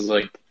 He was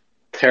like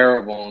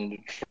terrible in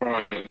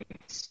Detroit and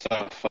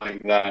stuff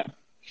like that.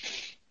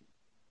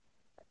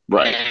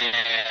 Right.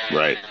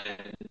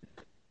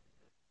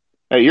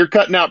 Hey, you're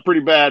cutting out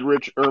pretty bad,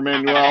 Rich or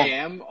Manuel. I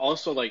am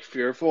also like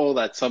fearful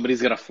that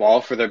somebody's gonna fall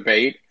for their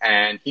bait,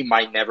 and he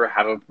might never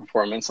have a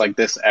performance like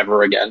this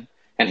ever again.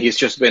 And he's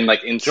just been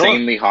like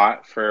insanely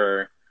hot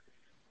for.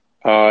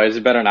 Is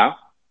it better now?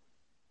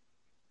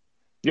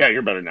 Yeah,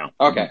 you're better now.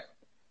 Okay.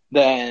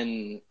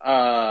 Then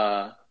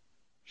I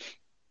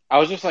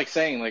was just like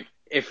saying, like,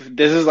 if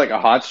this is like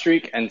a hot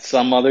streak and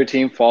some other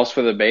team falls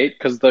for the bait,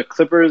 because the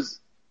Clippers,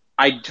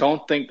 I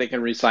don't think they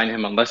can re-sign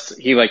him unless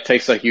he like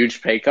takes a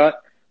huge pay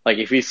cut. Like,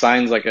 if he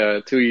signs like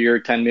a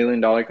 2-year, $10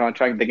 million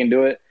contract, they can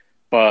do it.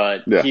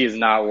 But he is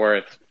not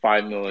worth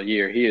 $5 million a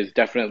year. He is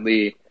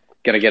definitely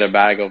gonna get a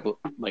bag of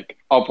like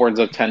upwards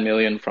of $10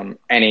 million from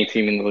any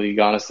team in the league,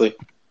 honestly.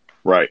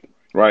 Right.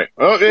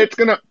 Oh,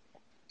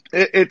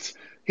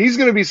 he's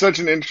gonna be such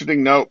an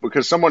interesting note,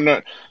 because someone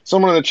in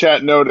the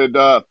chat noted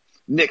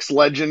Knicks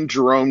legend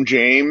Jerome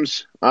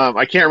James.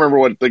 I can't remember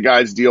what the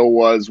guy's deal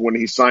was when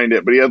he signed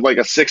it, but he had like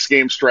a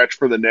 6-game stretch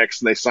for the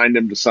Knicks, and they signed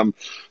him to some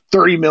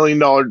 $30 million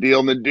deal,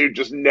 and the dude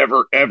just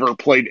never, ever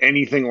played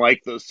anything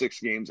like those 6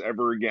 games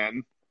ever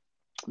again.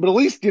 But at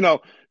least,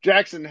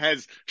 Jackson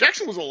was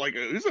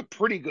he's a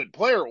pretty good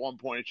player at one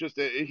point. It's just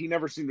that he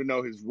never seemed to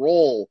know his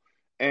role.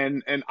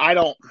 And I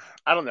don't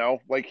know.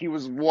 Like, he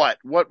was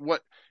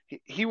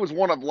he was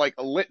one of like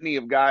a litany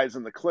of guys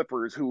in the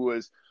Clippers who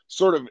was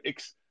sort of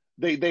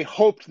they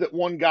hoped that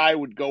one guy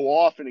would go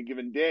off in a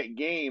given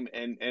game,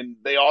 and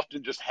they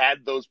often just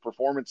had those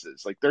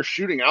performances. Like, their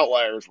shooting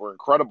outliers were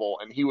incredible,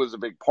 and he was a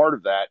big part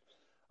of that.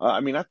 I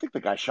think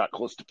the guy shot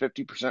close to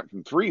 50%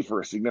 from 3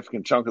 for a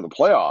significant chunk of the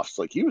playoffs.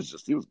 Like, he was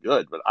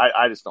good, but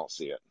I just don't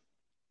see it.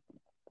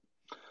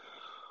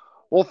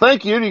 Well,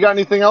 thank you. Do you got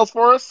anything else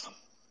for us?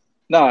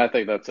 No, I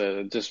think that's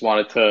it. Just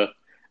wanted to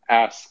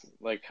ask,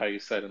 like how you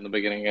said in the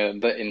beginning,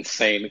 the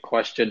insane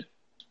question.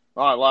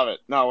 Oh, I love it.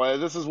 No,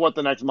 this is what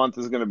the next month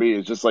is going to be.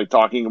 It's just like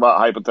talking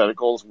about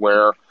hypotheticals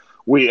where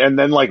and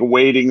then like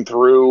wading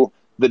through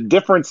the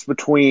difference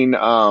between,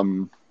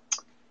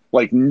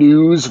 like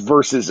news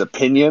versus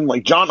opinion.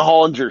 Like John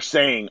Hollinger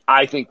saying,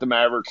 I think the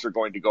Mavericks are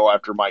going to go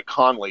after Mike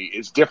Conley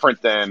is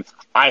different than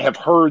I have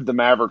heard the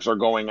Mavericks are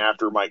going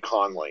after Mike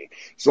Conley.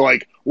 So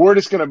like, we're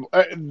just going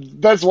to,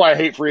 that's why I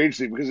hate free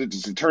agency, because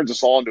it turns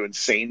us all into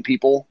insane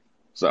people.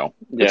 So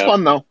it's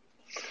fun though. All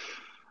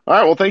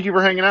right. Well, thank you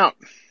for hanging out.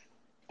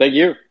 Thank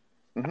you.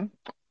 Mm-hmm.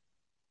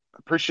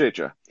 Appreciate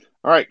you.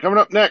 All right. Coming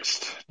up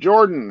next,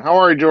 Jordan. How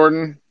are you,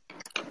 Jordan?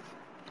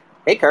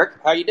 Hey, Kirk.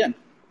 How you doing?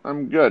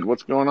 I'm good.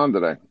 What's going on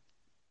today?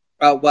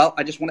 Well,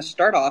 I just want to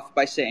start off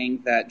by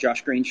saying that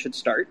Josh Green should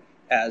start,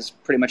 as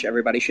pretty much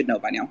everybody should know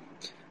by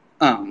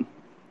now.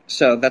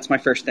 So that's my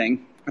first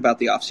thing about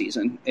the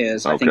offseason,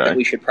 is I think that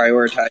we should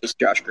prioritize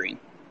Josh Green.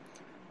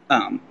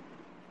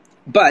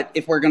 But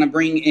if we're going to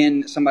bring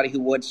in somebody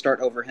who would start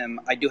over him,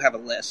 I do have a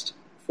list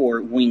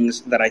for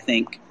wings that I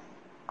think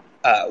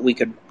we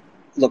could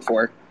look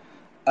for.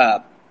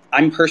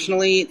 I'm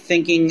personally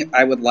thinking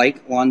I would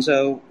like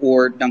Lonzo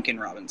or Duncan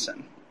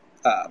Robinson.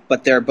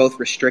 But they're both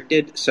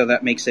restricted, so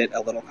that makes it a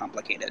little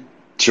complicated.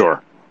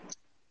 Sure.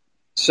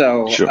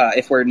 So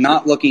if we're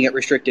not looking at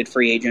restricted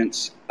free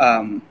agents,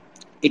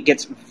 it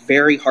gets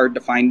very hard to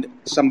find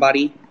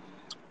somebody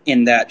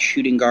in that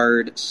shooting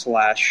guard /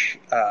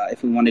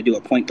 if we want to do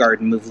a point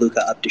guard and move Luka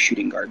up to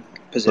shooting guard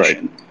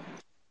position. Right.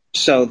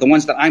 So the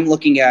ones that I'm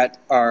looking at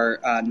are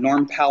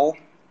Norm Powell,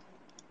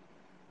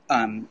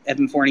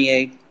 Evan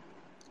Fournier,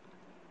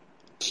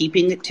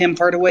 keeping Tim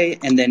Hardaway,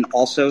 and then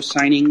also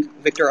signing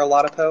Victor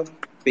Oladipo,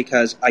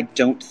 because I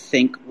don't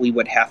think we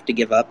would have to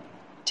give up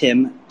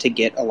Tim to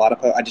get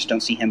Oladipo. I just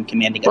don't see him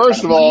commanding a ton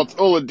First of of all, money. it's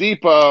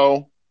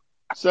Oladipo.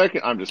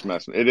 Second, I'm just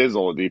messing. It is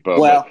Oladipo.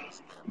 Well,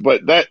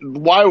 but that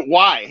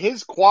why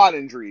his quad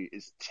injury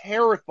is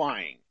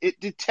terrifying. It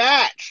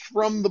detached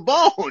from the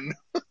bone.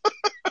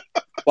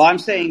 Well, I'm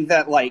saying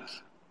that, like,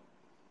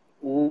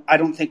 I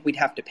don't think we'd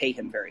have to pay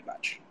him very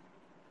much,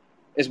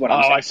 is what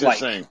I'm saying. I see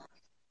what you're saying.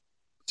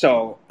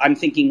 So I'm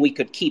thinking we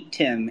could keep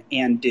Tim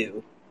and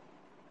do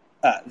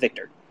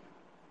Victor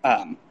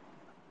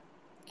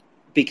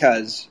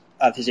because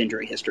of his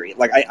injury history.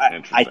 Like,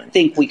 I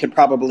think we could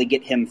probably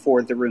get him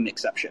for the room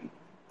exception,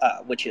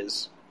 which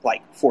is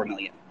like $4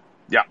 million.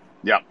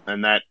 Yeah,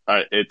 and that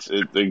it's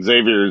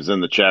Xavier's in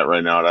the chat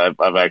right now. And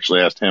I've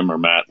actually asked him or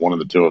Matt, one of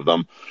the two of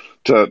them,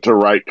 to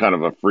write kind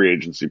of a free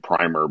agency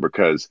primer,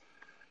 because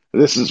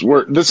this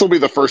will be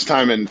the first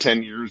time in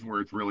 10 years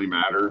where it's really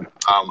mattered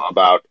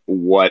about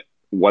what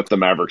the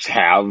Mavericks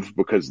have,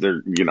 because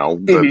they're,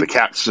 the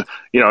caps,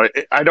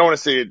 I don't want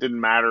to say it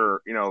didn't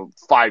matter,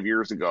 5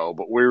 years ago,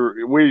 but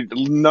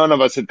none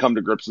of us had come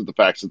to grips with the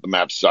facts that the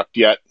Mavs sucked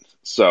yet.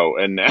 So,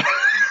 and now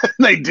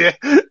they did.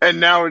 And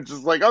now it's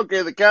just like,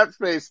 okay, the cap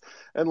space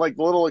and like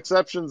the little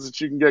exceptions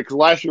that you can get. Cause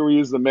last year we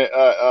used the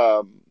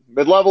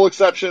mid-level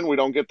exception. We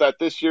don't get that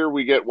this year.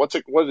 We get, what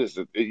is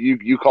it?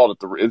 You called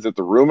it is it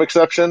the room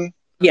exception?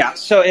 Yeah.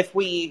 So if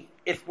we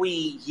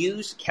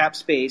use cap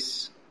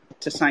space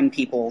to sign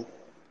people,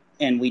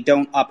 and we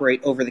don't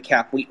operate over the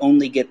cap, we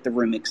only get the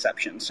room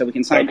exception. So we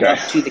can sign up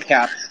to the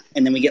cap,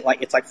 and then we get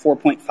it's like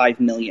 $4.5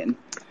 million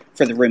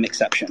for the room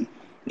exception.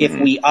 If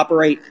we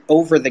operate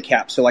over the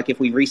cap, so like if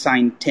we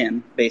re-sign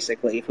Tim,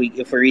 basically, if we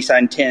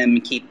re-sign Tim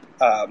and keep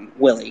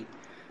Willie,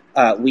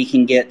 we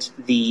can get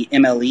the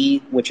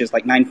MLE, which is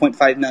like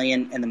 $9.5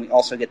 million, and then we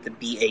also get the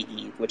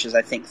BAE, which is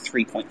I think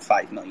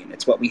 $3.5 million.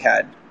 It's what we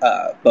had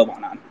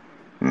Boban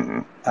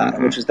on,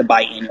 which is the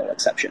biannual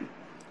exception.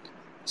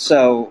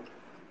 So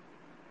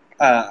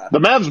the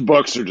Mavs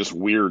books are just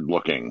weird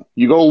looking.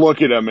 You go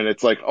look at them, and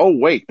it's like, oh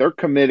wait, they're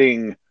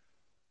committing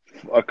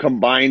a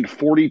combined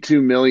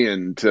 $42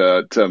 million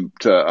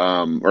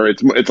or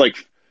it's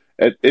like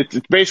it's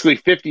basically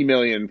 $50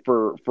 million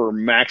for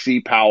Maxey,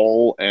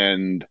 Powell,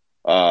 and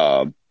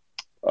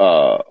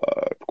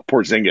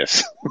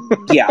Porzingis.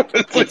 Yeah,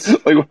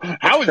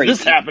 how is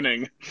this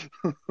happening?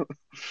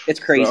 It's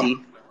crazy.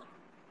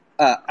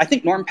 I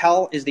think Norm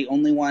Powell is the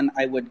only one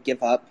I would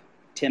give up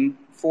Tim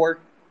for.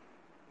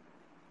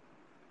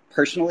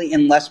 personally,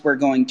 unless we're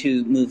going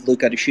to move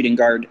Luka to shooting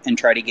guard and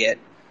try to get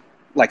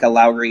like a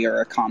Lowry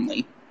or a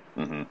Conley.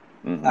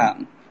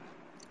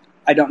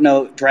 I don't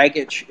know.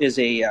 Dragic is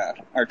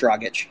or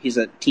Dragic. He's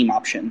a team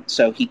option,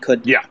 so he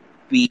could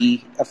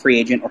be a free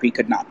agent or he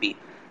could not be.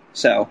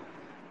 So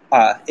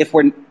if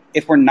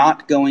we're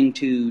not going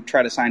to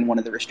try to sign one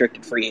of the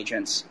restricted free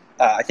agents,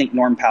 I think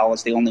Norm Powell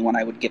is the only one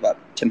I would give up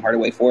Tim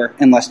Hardaway for,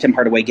 unless Tim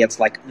Hardaway gets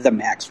like the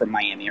max from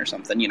Miami or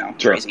something,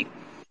 crazy.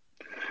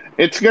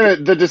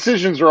 The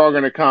decisions are all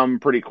gonna come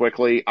pretty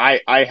quickly.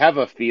 I have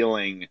a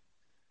feeling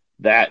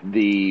that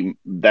the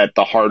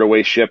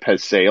Hardaway ship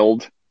has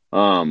sailed.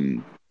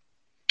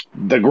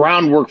 The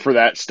groundwork for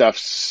that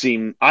stuff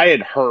I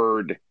had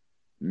heard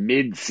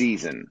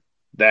mid-season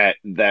that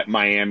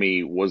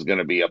Miami was going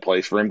to be a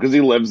place for him because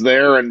he lives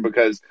there and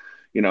because,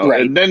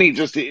 right. And then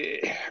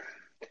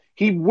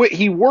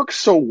he works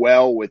so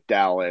well with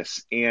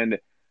Dallas. And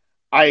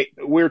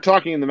we were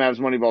talking in the Mavs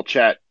Moneyball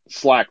chat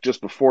Slack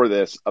just before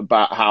this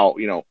about how,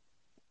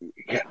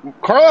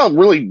 Carlisle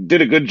really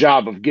did a good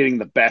job of getting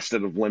the best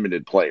out of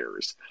limited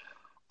players.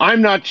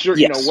 I'm not sure,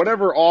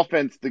 whatever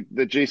offense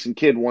that Jason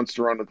Kidd wants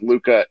to run with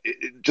Luka,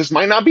 it just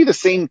might not be the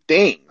same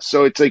thing.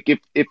 So it's like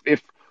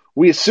if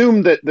we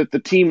assume that the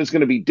team is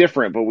going to be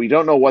different, but we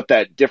don't know what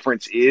that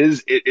difference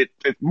is, it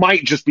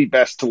might just be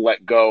best to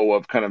let go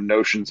of kind of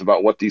notions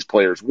about what these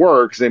players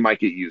were because they might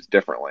get used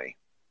differently.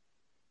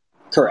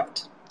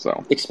 Correct.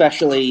 So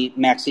especially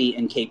Maxey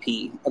and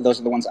KP, those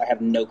are the ones I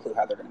have no clue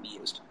how they're going to be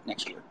used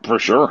next year. For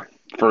sure.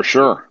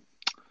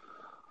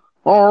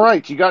 All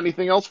right, you got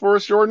anything else for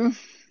us, Jordan?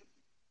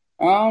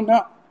 Oh,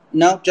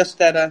 no, just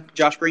that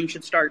Josh Green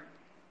should start.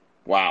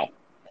 Wow,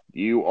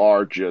 you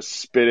are just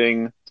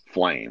spitting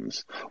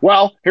flames.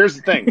 Well, here's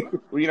the thing.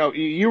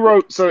 You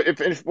wrote, so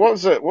if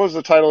what was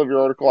the title of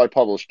your article? I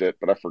published it,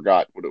 but I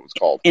forgot what it was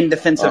called. In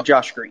defense of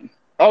Josh Green.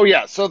 Oh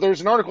yeah, so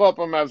there's an article up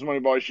on Mavs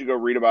Moneyball. You should go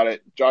read about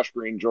it. Josh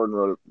Green, Jordan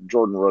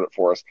wrote it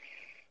for us.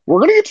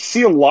 We're gonna get to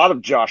see a lot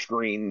of Josh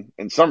Green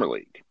in Summer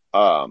League.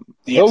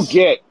 He'll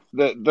get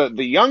the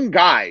young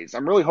guys.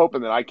 I'm really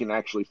hoping that I can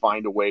actually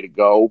find a way to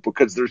go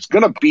because there's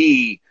gonna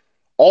be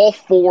all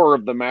 4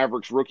 of the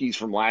Mavericks rookies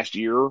from last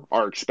year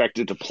are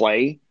expected to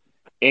play.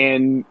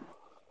 And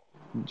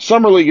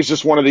Summer League is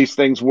just one of these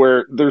things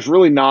where there's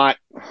really nothing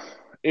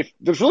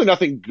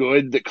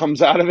good that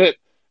comes out of it.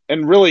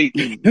 And really,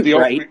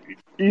 right.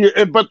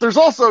 But there's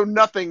also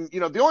nothing,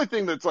 the only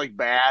thing that's like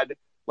bad,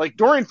 like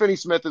Dorian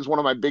Finney-Smith is one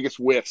of my biggest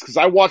whiffs because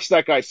I watched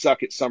that guy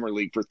suck at Summer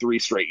League for 3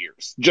 straight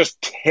years.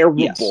 Just terrible.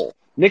 Yes.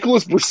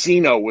 Nicholas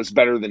Brusino was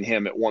better than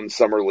him at one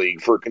Summer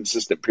League for a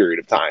consistent period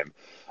of time.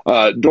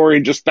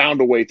 Dorian just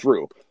found a way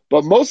through.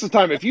 But most of the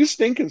time, if you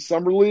stink in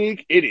Summer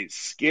League, it is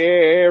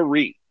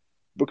scary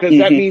because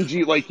that means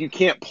you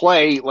can't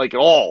play like at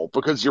all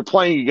because you're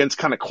playing against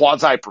kind of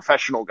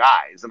quasi-professional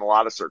guys in a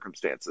lot of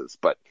circumstances.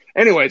 But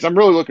anyways, I'm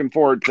really looking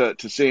forward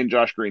to seeing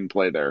Josh Green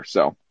play there.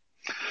 So,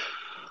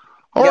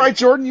 all right,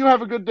 Jordan, you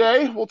have a good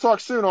day. We'll talk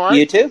soon, all right?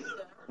 You too.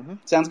 Mm-hmm.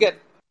 Sounds good.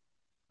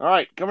 All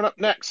right, coming up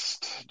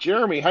next,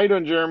 Jeremy. How you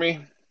doing, Jeremy?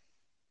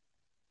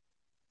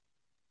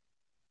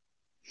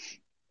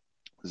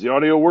 Is the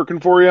audio working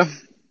for you?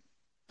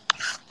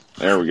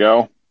 There we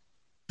go.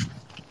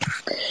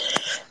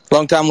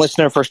 Long-time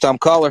listener, first-time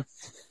caller.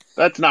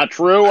 That's not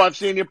true. I've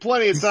seen you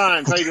plenty of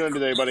times. How you doing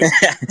today, buddy?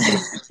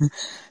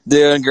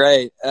 Doing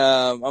great.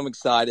 I'm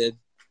excited.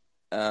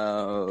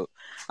 I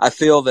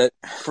feel that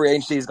free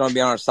agency is going to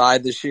be on our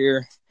side this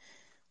year.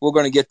 We're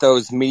going to get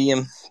those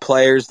medium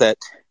players that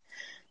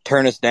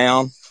turn us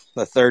down,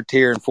 the 3rd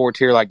tier and 4th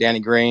tier like Danny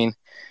Green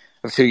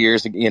of 2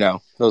 years,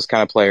 those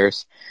kind of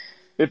players.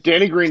 If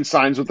Danny Green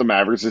signs with the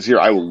Mavericks this year,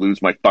 I will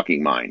lose my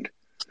fucking mind.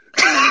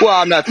 Well,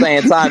 I'm not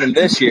saying sign him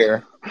this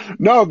year.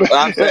 No, but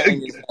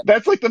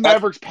that's like the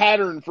Mavericks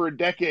pattern for a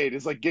decade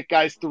is like get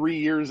guys 3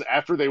 years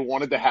after they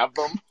wanted to have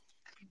them.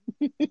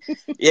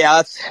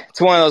 Yeah,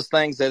 it's one of those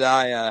things that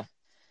I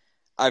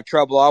have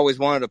trouble. I always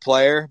wanted a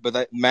player, but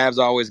the Mavs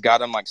always got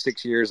them like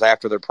 6 years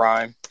after their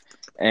prime.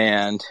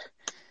 And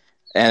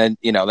they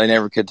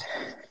never could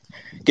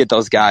get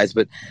those guys.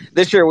 But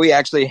this year we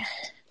actually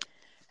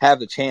have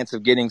the chance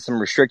of getting some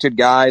restricted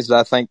guys.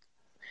 I think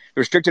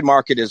the restricted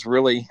market is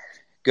really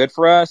good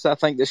for us. I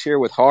think this year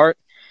with Hart,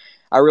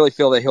 I really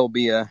feel that he'll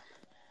be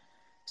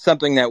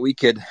something that we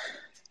could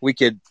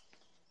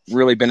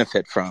really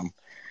benefit from.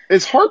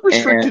 Is Hart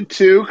restricted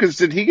too? Because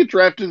did he get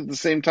drafted at the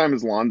same time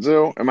as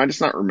Lonzo? Am I just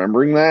not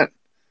remembering that?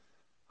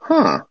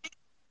 Huh.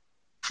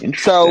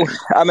 Interesting.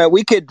 So,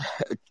 we could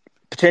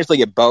potentially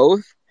get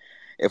both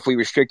if we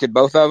restricted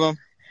both of them.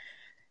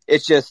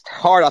 It's just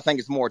Hart, I think,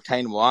 is more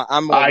attainable.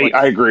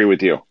 I agree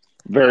with you.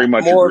 Very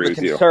much more agree of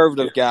a with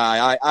conservative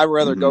guy. I'd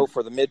rather go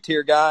for the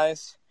mid-tier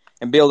guys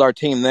and build our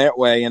team that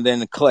way and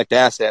then collect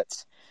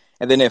assets.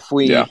 And then if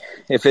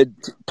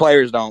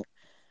players don't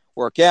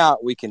work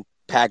out, we can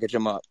package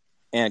them up.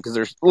 And because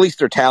at least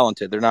they're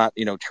talented. They're not,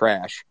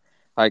 trash,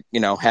 like,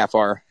 half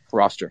our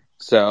roster.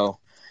 So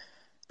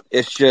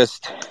it's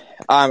just,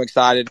 I'm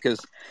excited because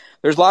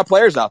there's a lot of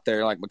players out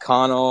there like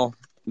McConnell,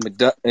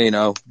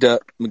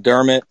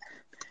 McDermott,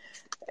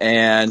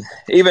 And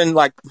even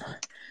like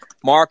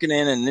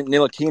Markkinen and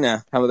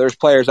Ntilikina, there's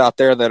players out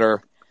there that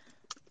are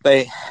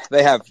they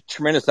have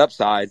tremendous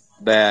upside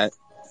that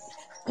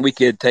we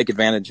could take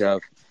advantage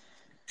of.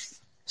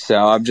 So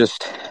I'm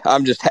just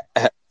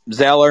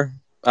Zeller.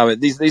 I mean,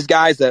 these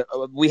guys that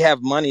we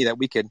have money that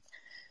we could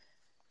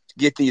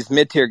get these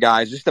mid-tier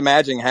guys. Just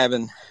imagine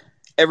having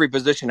every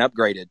position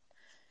upgraded,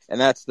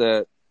 and that's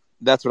what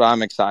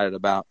I'm excited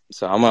about.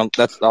 So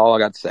that's all I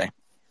got to say.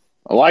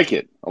 I like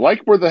it. I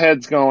like where the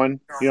head's going.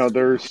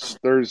 There's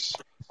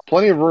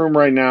plenty of room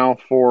right now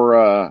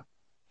for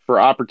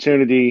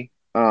opportunity,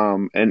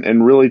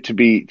 and really to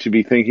be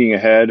thinking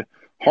ahead.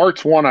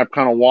 Hearts one I've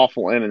kind of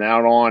waffle in and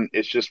out on.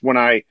 It's just when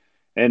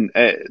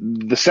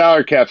the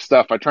salary cap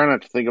stuff, I try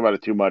not to think about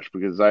it too much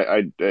because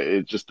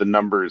it's just the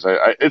numbers.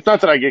 It's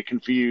not that I get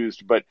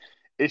confused, but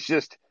it's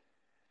just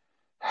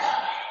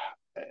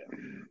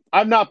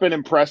I've not been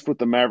impressed with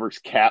the Mavericks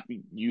cap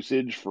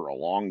usage for a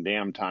long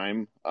damn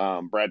time.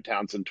 Brad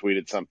Townsend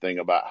tweeted something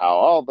about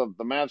how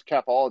the Mavs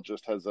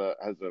capologist has a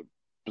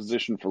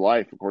position for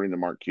life according to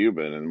Mark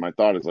Cuban, and my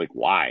thought is like,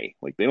 why?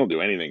 Like, they don't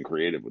do anything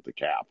creative with the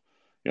cap.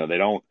 They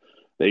don't.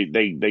 They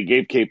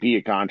gave KP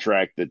a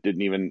contract that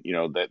didn't even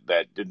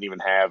that didn't even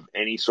have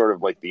any sort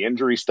of like the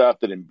injury stuff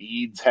that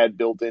Embiid's had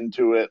built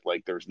into it.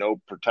 Like, there's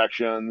no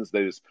protections.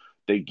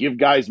 They give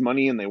guys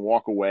money and they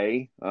walk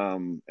away.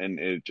 And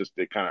it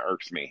kind of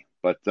irks me.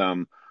 But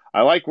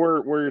I like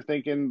where you're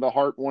thinking. The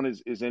Hart one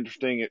is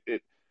interesting.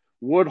 It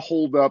would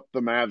hold up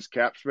the Mavs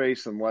cap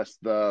space unless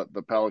the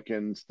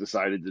Pelicans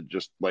decided to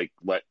just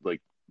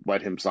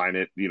let him sign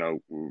it,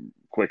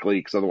 quickly,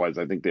 because otherwise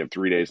I think they have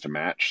 3 days to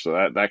match. So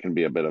that can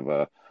be a bit of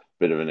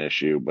an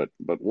issue, but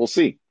we'll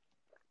see.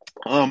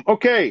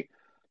 Okay,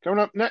 coming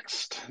up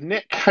next,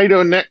 Nick. How you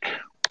doing, Nick?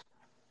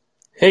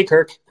 Hey,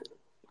 Kirk.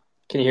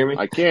 Can you hear me?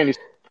 I can.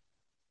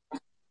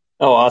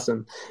 Oh,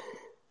 awesome.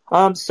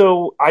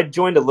 So I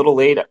joined a little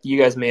late. You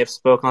guys may have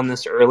spoke on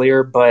this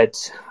earlier,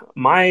 but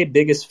my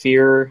biggest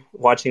fear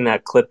watching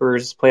that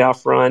Clippers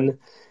playoff run,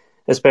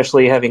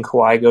 especially having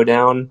Kawhi go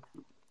down,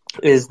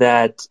 is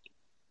that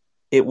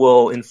it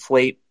will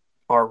inflate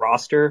our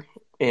roster.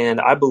 And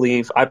I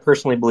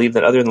personally believe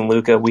that other than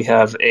Luka, we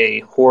have a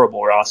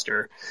horrible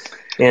roster.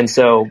 And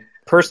so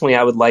personally,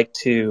 I would like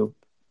to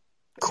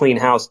clean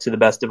house to the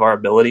best of our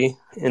ability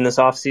in this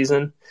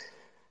offseason.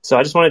 So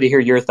I just wanted to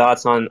hear your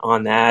thoughts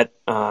on that.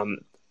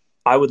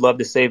 I would love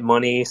to save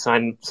money,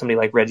 sign somebody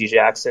like Reggie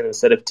Jackson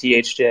instead of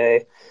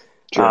THJ.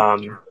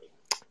 Sure.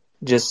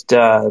 Just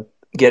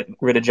get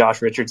rid of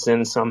Josh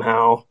Richardson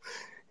somehow.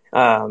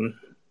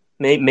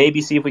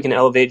 Maybe see if we can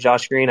elevate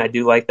Josh Green. I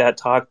do like that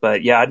talk,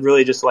 but yeah, I'd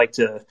really just like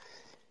to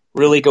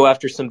really go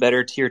after some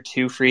better tier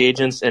 2 free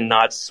agents and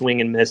not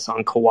swing and miss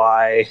on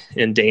Kawhi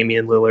and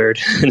Damian Lillard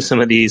and some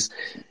of these,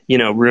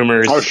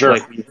 rumors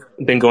like we've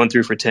been going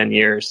through for 10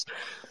 years.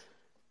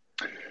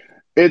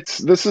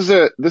 This is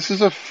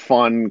a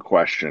fun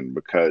question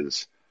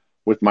because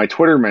with my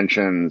Twitter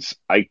mentions,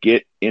 I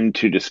get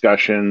into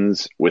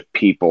discussions with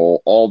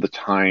people all the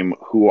time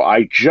who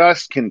I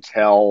just can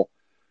tell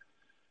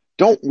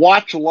don't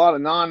watch a lot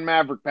of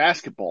non-Maverick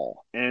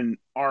basketball and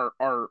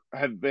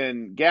have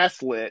been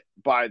gaslit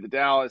by the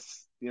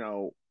Dallas,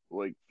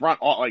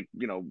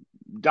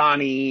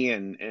 Donnie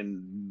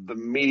and the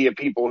media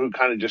people who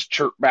kind of just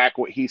chirp back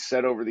what he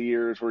said over the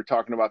years. We're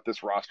talking about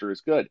this roster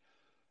is good.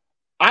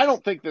 I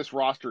don't think this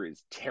roster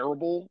is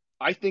terrible.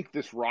 I think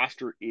this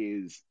roster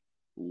is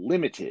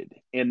limited,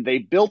 and they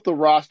built the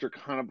roster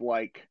kind of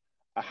like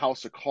a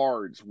house of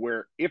cards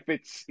where if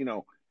it's,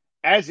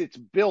 as it's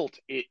built,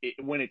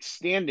 when it's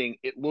standing,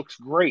 it looks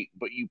great,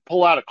 but you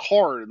pull out a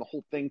card and the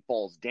whole thing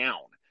falls down.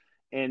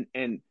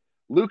 And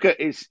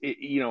Luka is,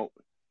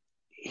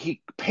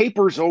 he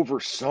papers over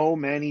so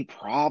many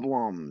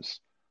problems.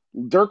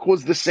 Dirk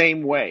was the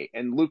same way,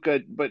 and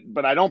Luka,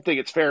 but I don't think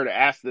it's fair to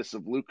ask this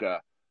of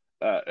Luka,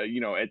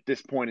 at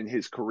this point in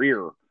his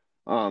career.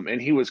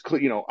 And he was,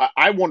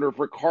 I wonder if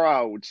Rick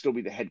Carlisle would still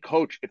be the head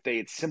coach if they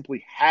had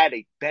simply had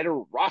a better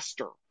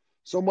roster.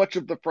 So much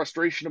of the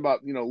frustration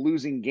about,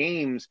 losing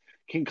games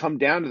can come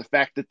down to the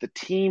fact that the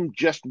team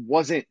just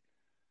wasn't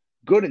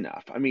good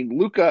enough. I mean,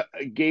 Luka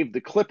gave the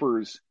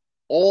Clippers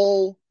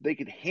all they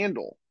could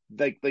handle.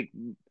 Like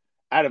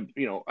out of,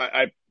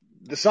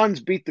 the Suns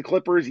beat the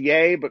Clippers,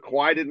 yay, but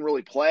Kawhi didn't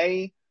really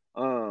play.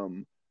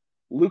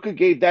 Luka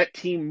gave that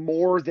team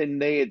more than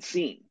they had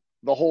seen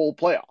the whole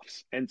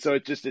playoffs. And so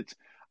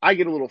I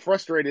get a little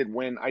frustrated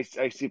when I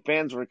see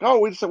fans like, oh,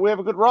 we have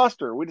a good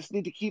roster. We just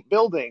need to keep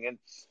building.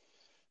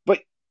 But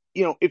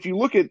if you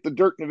look at the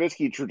Dirk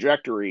Nowitzki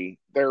trajectory,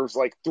 there's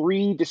like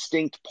 3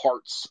 distinct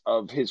parts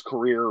of his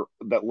career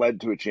that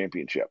led to a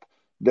championship.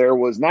 There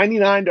was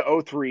 99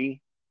 to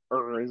 03,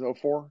 or is it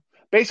 04?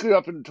 Basically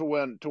up until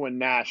when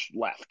Nash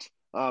left.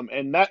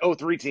 And that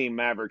 03 team,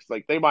 Mavericks,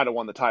 like they might have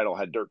won the title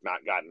had Dirk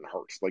not gotten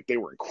hurt. Like they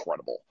were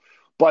incredible.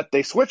 But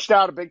they switched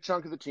out a big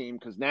chunk of the team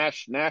because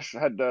Nash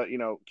had to,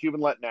 Cuban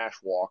let Nash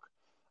walk.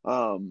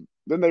 Then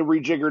they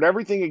rejiggered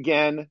everything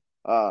again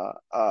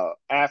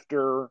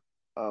after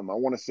I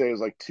want to say it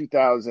was like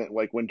 2000,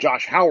 like when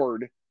Josh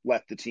Howard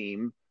left the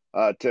team.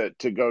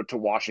 to go to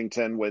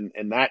Washington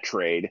in that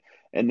trade.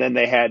 And then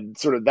they had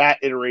sort of that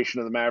iteration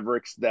of the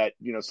Mavericks that,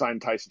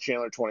 signed Tyson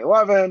Chandler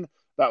 2011.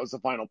 That was the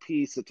final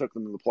piece that took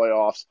them to the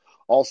playoffs.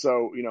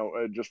 Also,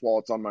 just while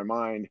it's on my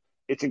mind,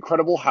 it's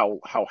incredible how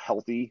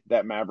healthy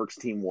that Mavericks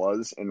team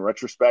was in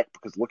retrospect,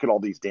 because look at all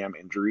these damn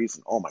injuries.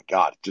 And oh my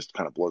God, it just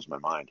kind of blows my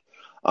mind.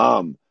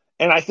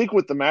 And I think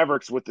with the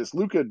Mavericks, with this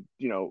Luka,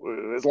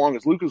 as long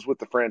as Luka's with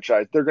the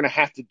franchise, they're going to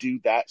have to do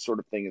that sort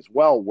of thing as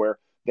well, where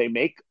they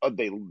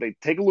they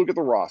take a look at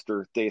the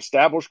roster, they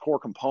establish core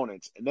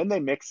components, and then they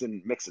mix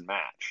and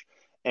match.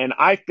 And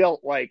I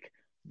felt like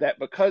that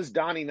because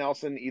Donnie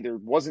Nelson either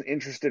wasn't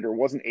interested or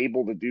wasn't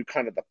able to do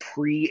kind of the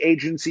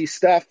pre-agency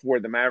stuff, where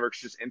the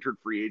Mavericks just entered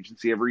free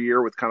agency every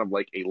year with kind of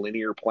like a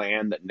linear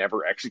plan that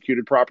never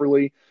executed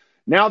properly.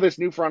 Now this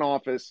new front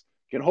office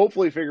can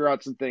hopefully figure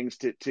out some things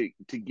to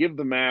give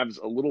the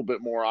Mavs a little bit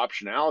more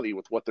optionality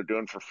with what they're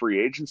doing for free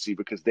agency,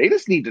 because they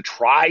just need to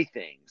try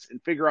things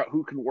and figure out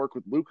who can work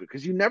with Luka,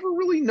 because you never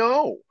really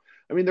know.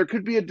 I mean, there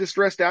could be a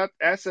distressed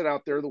asset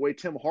out there the way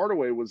Tim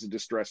Hardaway was a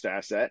distressed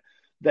asset,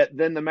 that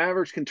then the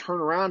Mavericks can turn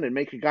around and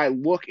make a guy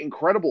look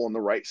incredible in the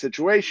right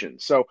situation.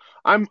 So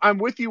I'm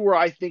with you where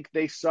I think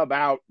they sub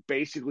out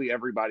basically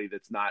everybody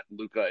that's not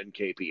Luka and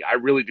KP. I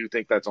really do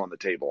think that's on the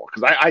table,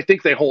 because I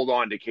think they hold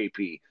on to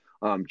KP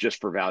just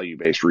for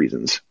value-based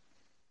reasons.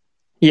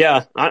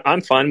 Yeah,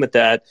 I'm fine with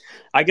that.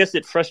 I guess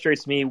it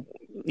frustrates me,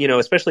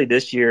 especially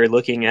this year,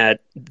 looking at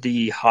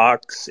the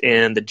Hawks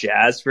and the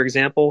Jazz, for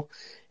example.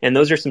 And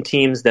those are some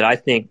teams that I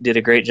think did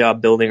a great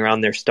job building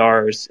around their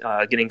stars,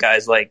 getting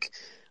guys like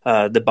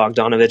the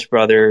Bogdanovich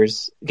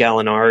brothers,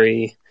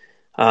 Gallinari.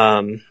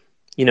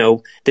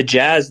 The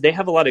Jazz, they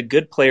have a lot of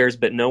good players,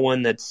 but no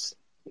one that's,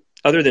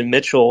 other than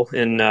Mitchell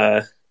and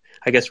I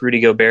guess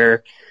Rudy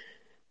Gobert,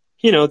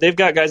 they've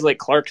got guys like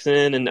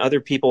Clarkson and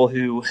other people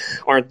who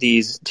aren't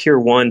these tier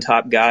one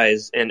top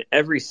guys. And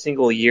every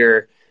single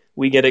year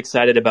we get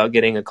excited about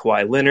getting a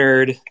Kawhi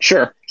Leonard.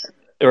 Sure.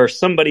 Or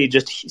somebody,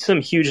 just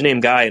some huge name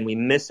guy, and we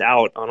miss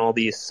out on all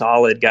these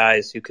solid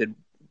guys who could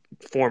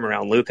form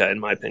around Luka, in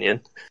my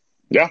opinion.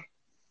 Yeah.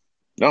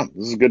 No,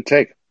 this is a good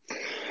take.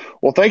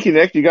 Well, thank you,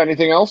 Nick. You got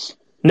anything else?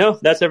 No,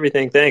 that's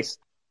everything. Thanks.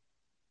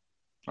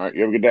 All right.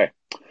 You have a good day.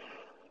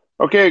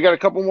 Okay, I got a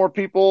couple more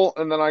people,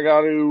 and then I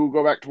got to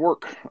go back to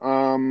work.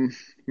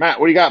 Matt,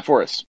 what do you got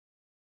for us?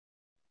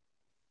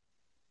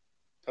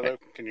 Hello,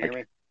 can you hear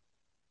me?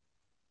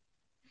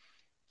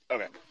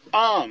 Okay.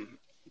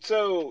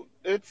 So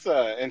it's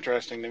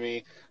interesting to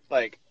me,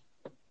 like,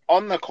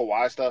 on the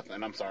Kawhi stuff,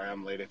 and I'm sorry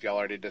I'm late if y'all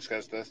already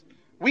discussed this,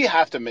 we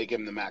have to make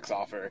him the max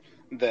offer.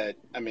 That,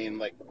 I mean,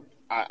 like,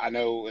 I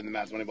know in the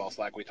Mavs Moneyball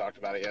Slack we talked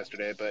about it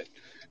yesterday, but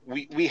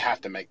we have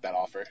to make that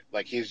offer.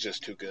 Like, he's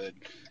just too good,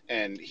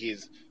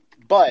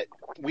 but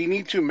we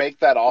need to make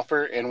that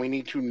offer, and we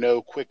need to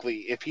know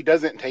quickly. If he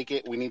doesn't take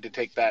it, we need to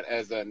take that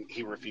as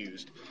he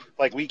refused.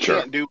 Like, we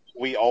can't do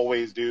what we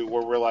always do,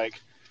 where we're like,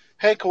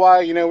 hey,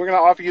 Kawhi, we're going to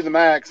offer you the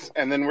max,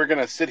 and then we're going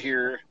to sit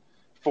here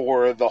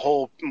for the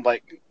whole,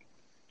 like,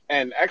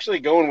 and actually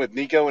going with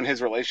Nico and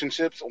his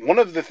relationships, one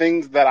of the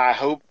things that I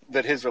hope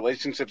that his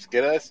relationships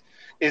get us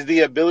is the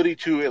ability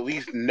to at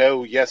least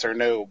know yes or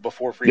no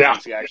before free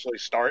agency actually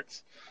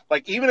starts.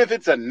 Like, even if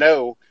it's a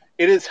no,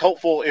 it is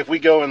helpful if we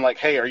go and like,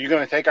 hey, are you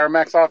going to take our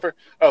max offer?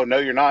 Oh, no,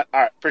 you're not. All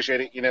right,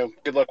 appreciate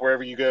it. Good luck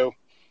wherever you go.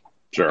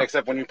 Sure.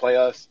 Except when you play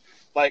us.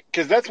 Like,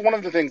 because that's one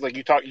of the things, like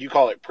you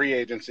call it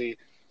pre-agency.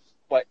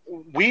 Like,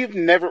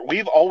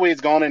 we've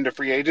always gone into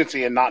free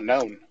agency and not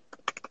known.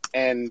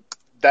 And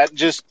that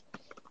just,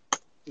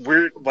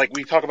 we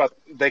talk about,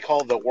 they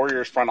call the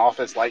Warriors front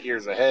office light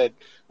years ahead.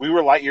 We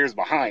were light years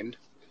behind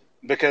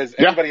because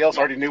everybody else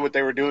already knew what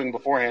they were doing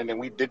beforehand and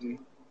we didn't.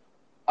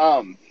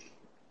 On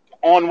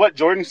what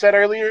Jordan said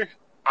earlier,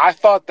 I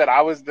thought that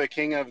I was the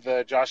king of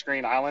the Josh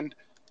Green Island.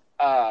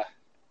 I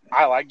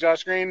like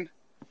Josh Green.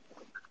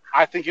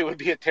 I think it would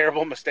be a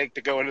terrible mistake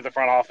to go into the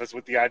front office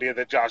with the idea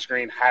that Josh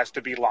Green has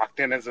to be locked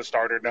in as a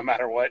starter no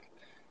matter what.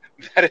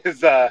 That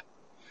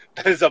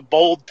is a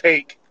bold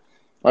take.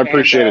 I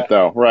appreciate it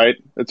though, right?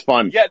 It's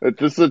fun. Yeah,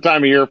 this is the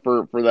time of year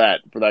for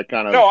that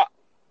kind of. No,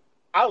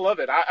 I love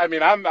it. I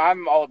mean,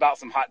 I'm all about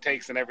some hot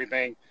takes and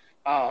everything.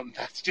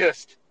 That's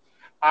just.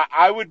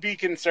 I would be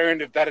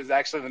concerned if that is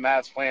actually the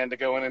Mavs' plan to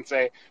go in and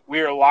say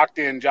we are locked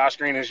in. Josh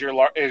Green is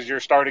your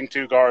starting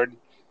two guard.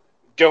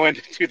 Go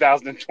into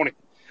 2020.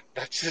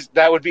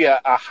 That would be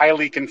a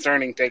highly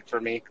concerning take for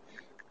me.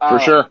 For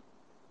sure.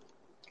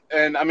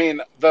 And I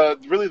mean, the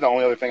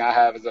only other thing I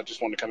have is I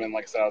just wanted to come in.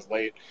 Like I said, I was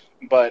late,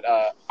 but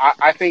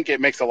I think it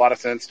makes a lot of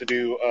sense to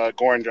do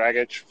Goran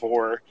Dragic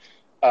for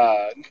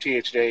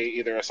THJ,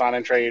 either a sign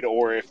and trade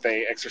or if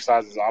they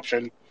exercise his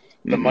option.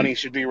 The money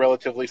should be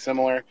relatively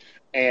similar,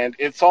 and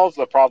it solves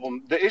the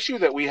problem. The issue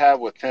that we have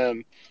with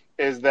Tim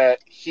is that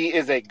he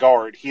is a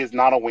guard. He is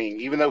not a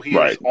wing. Even though he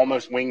is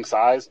almost wing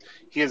size,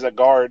 he is a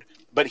guard,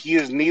 but he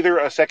is neither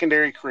a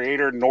secondary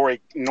creator nor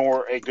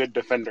a good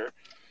defender.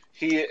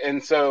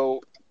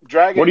 So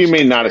Dragic What do you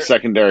mean is not a very,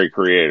 secondary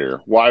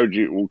creator? Why would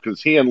you?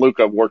 Because he and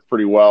Luka worked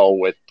pretty well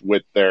with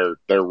their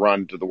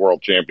run to the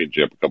World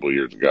Championship a couple of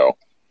years ago.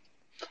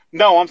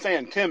 no, I'm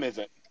saying Tim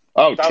isn't.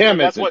 Oh, Tim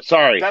That's isn't.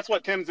 Sorry.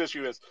 what Tim's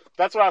issue is.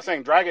 That's what I was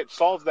saying. Dragic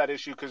solves that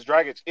issue because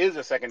Dragic is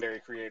a secondary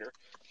creator.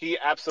 He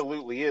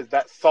absolutely is.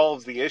 That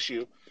solves the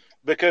issue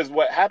because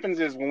what happens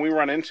is when we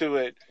run into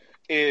it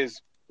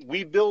is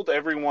we build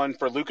everyone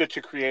for Luka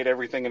to create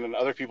everything and then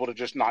other people to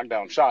just knock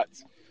down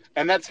shots.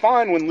 And that's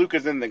fine when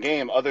Luka's in the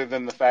game, other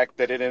than the fact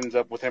that it ends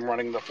up with him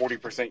running the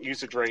 40%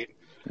 usage rate,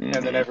 and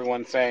then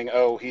everyone saying,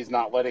 "Oh, he's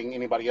not letting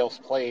anybody else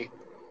play."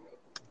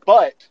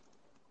 But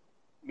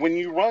when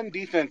you run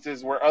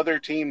defenses where other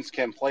teams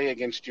can play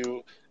against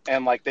you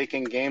and like they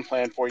can game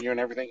plan for you and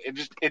everything,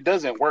 it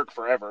doesn't work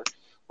forever.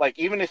 Like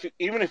even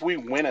if we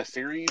win a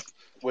series,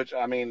 which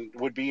I mean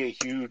would be a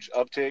huge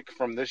uptick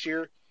from this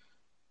year,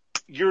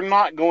 you're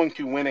not going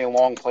to win a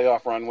long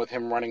playoff run with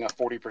him running a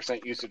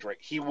 40% usage rate.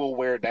 He will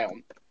wear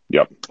down.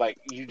 Yep. Like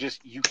you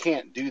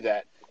can't do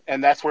that.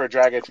 And that's where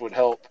Dragic would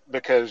help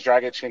because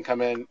Dragic can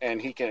come in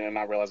and he can, and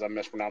I realize I'm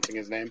mispronouncing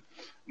his name,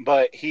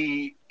 but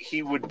he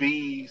would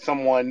be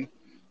someone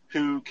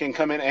who can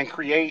come in and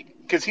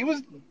create, because he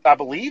was, I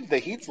believe, the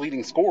Heat's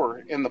leading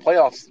scorer in the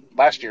playoffs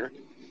last year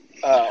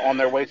on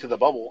their way to the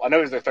bubble. I know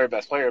he was their third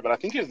best player, but I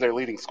think he was their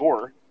leading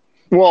scorer.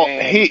 Well,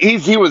 And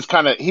he was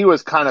kind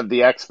of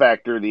the X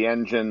factor, the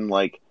engine,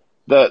 like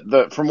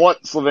the from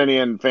what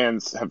Slovenian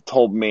fans have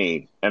told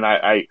me, and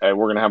I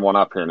we're gonna have one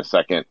up here in a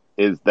second,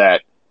 is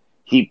that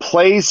he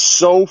plays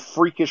so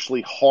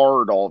freakishly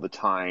hard all the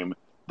time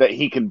that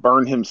he can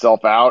burn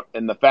himself out,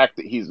 and the fact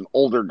that he's an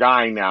older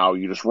guy now,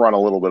 you just run a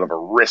little bit of a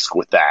risk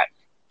with that.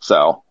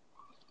 So,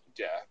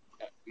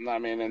 yeah, I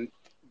mean,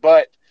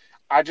 but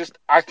I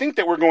think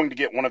that we're going to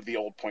get one of the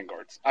old point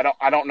guards.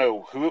 I don't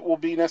know who it will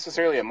be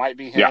necessarily. It might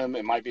be him.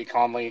 It might be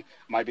Conley. It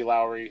might be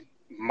Lowry.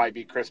 It might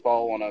be Chris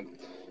Paul on a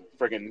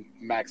friggin'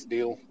 max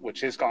deal,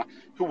 which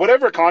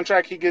whatever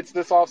contract he gets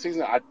this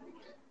offseason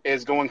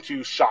is going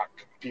to shock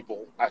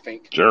people, I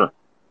think. Sure.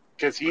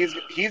 Because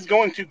he's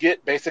going to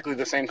get basically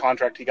the same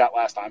contract he got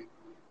last time.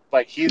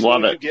 Like he's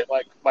Love going it. to get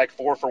like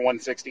 4 for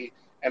 160,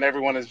 and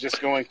everyone is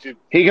just going to.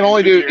 He can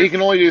only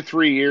do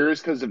 3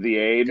 years because of the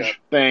age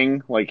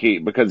thing. Like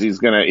because he's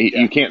gonna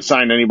you can't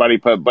sign anybody,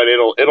 but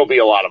it'll be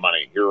a lot of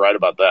money. You're right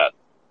about that.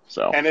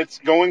 So and it's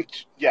going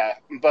to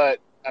but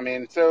I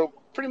mean, so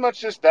pretty much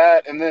just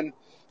that, and then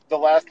the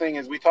last thing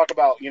is we talk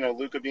about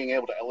Luka being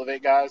able to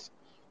elevate guys.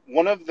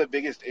 One of the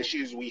biggest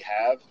issues we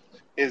have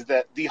is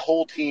that the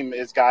whole team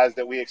is guys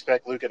that we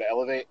expect Luka to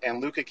elevate, and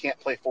Luka can't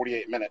play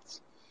 48 minutes.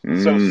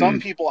 So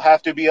some people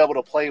have to be able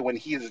to play when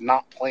he is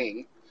not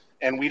playing,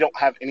 and we don't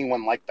have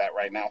anyone like that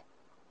right now.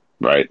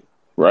 Right.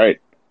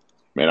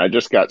 Man, I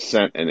just got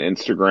sent an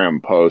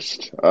Instagram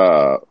post.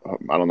 I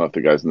don't know if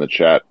the guy's in the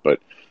chat, but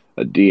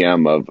a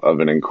DM of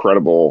an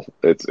incredible.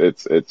 It's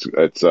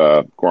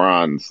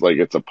Gron's, like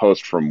it's a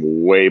post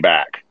from way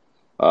back.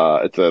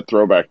 It's a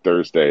throwback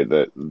Thursday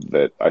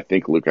that I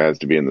think Luka has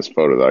to be in this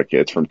photo. That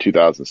it's from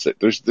 2006.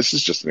 This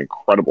is just an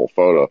incredible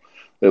photo.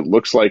 It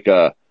looks like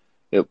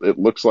it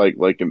looks like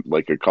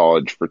a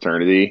college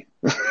fraternity.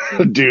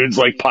 Dudes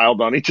like piled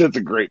on each other. It's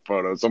a great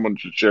photo. Someone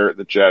should share it in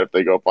the chat if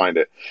they go find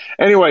it.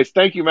 Anyways,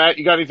 thank you, Matt.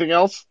 You got anything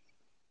else?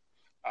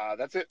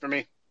 That's it for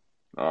me.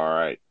 All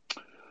right.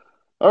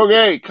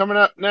 Okay, coming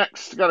up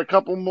next, got a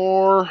couple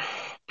more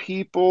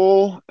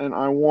people, and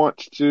I'm going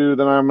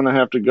to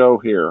have to go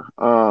here.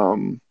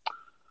 Don't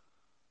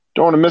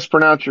want to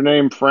mispronounce your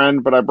name,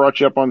 friend, but I brought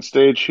you up on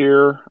stage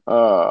here.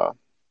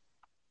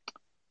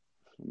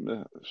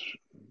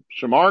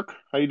 Shamark,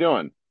 how you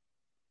doing?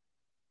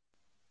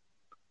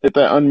 Hit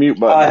that unmute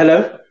button.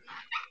 Hello.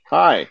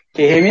 Hi.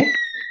 Can you hear me?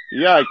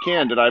 Yeah, I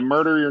can. Did I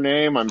murder your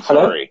name? I'm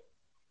Hello? sorry.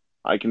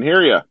 I can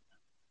hear you.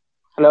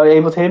 Hello, are you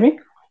able to hear me?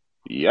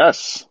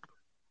 Yes.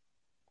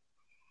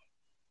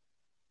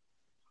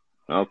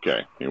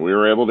 Okay. We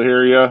were able to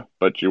hear you,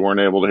 but you weren't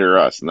able to hear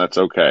us, and that's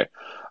okay.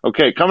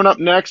 Okay, coming up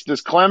next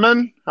is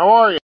Clemen. How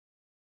are you?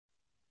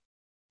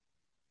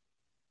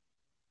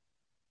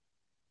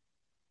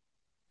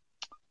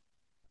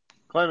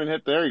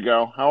 Clement, there you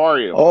go. How are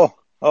you?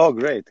 Oh,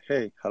 great.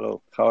 Hey,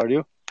 hello. How are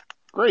you?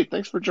 Great.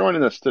 Thanks for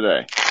joining us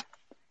today.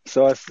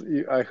 So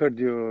I heard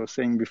you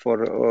saying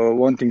before,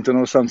 wanting to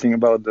know something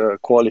about the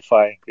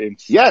qualifying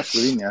games. Yes.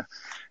 Slovenia.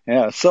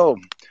 Yeah. So,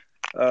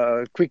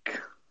 quick,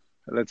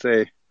 let's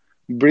say,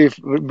 brief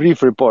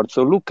report.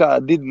 So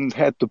Luka didn't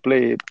have to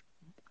play.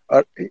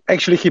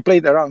 Actually, he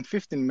played around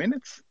 15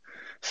 minutes,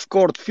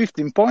 scored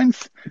 15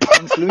 points,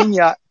 and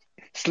Slovenia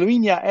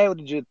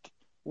averaged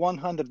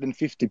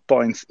 150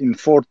 points in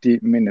 40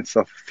 minutes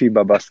of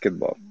FIBA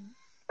basketball.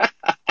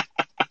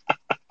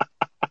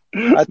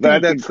 I think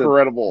that's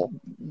incredible.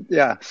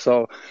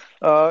 So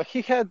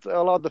he had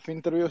a lot of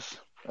interviews.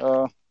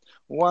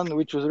 One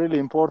which was really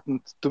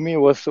important to me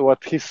was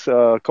what his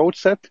coach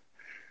said,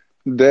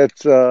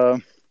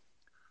 that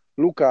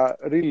Luka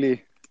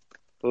really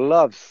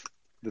loves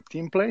the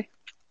team play,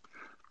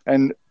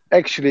 and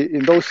actually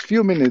in those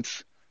few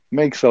minutes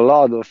makes a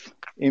lot of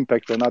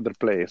impact on other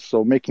players,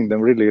 so making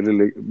them really,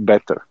 really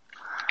better.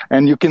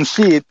 And you can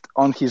see it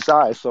on his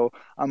eyes. So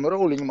I'm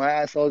rolling my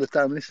eyes all the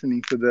time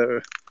listening to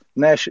the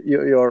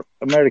your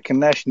American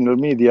national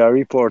media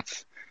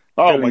reports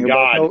telling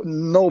about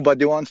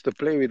nobody wants to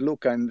play with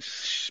Luka and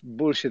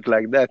bullshit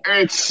like that.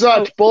 It's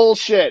such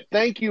bullshit.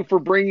 Thank you for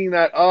bringing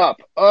that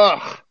up.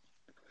 Ugh.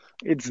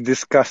 It's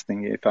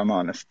disgusting, if I'm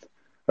honest.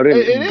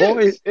 Really,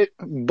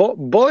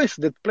 boys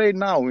that play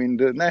now in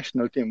the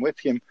national team with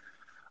him,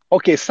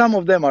 okay, some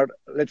of them are,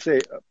 let's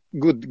say,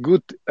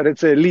 good,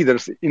 let's say,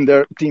 leaders in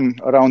their team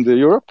around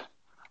Europe,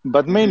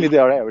 but mainly they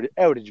are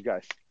average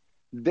guys.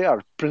 They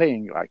are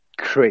playing like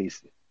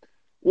crazy.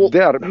 Well,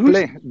 they are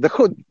playing.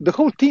 The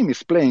whole team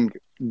is playing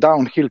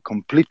downhill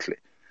completely,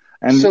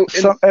 and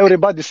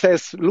everybody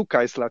says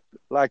Luka is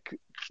like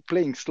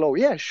playing slow.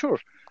 Yeah, sure,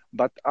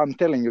 but I'm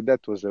telling you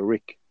that was a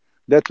Rick.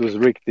 That was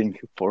Rick thing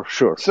for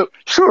sure. So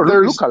sure,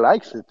 Luka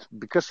likes it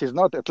because he's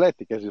not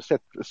athletic, as you said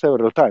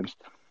several times.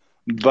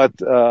 But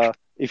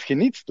if he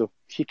needs to,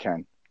 he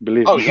can.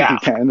 Believe me, he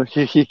can.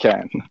 He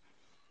can.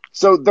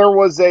 So there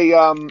was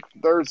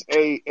there's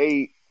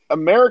a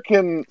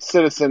American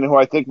citizen who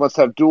I think must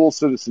have dual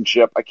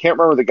citizenship. I can't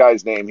remember the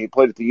guy's name. He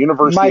played at the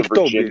University of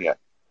Virginia.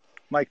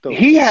 Mike Tobey.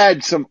 He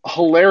had some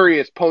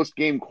hilarious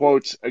post-game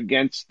quotes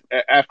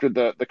after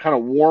the kind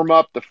of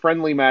warm-up, the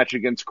friendly match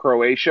against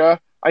Croatia,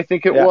 I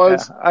think it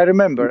was. Yeah, I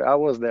remember. I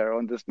was there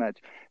on this match.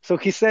 So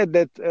he said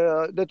that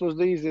that was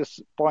the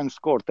easiest point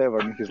scored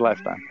ever in his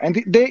lifetime.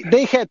 And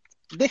they had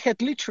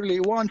literally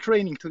one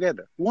training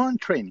together. One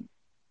training.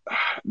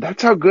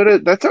 That's how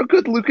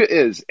good Luka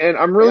is. And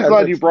I'm really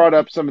glad you brought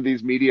up some of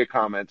these media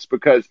comments,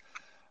 because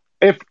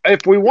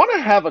if we want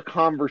to have a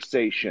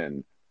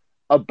conversation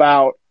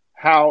about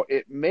how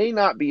it may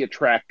not be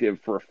attractive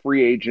for a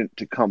free agent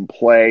to come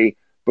play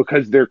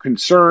because they're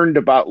concerned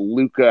about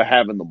Luka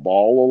having the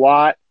ball a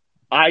lot,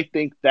 I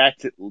think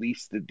that's at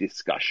least a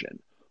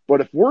discussion.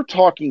 But if we're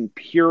talking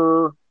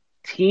pure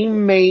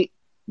teammate,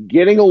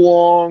 getting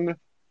along,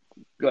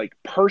 like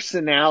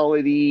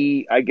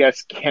personality, I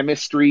guess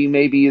chemistry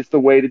maybe is the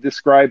way to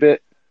describe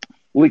it.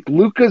 Like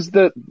Luka's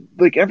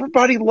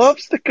everybody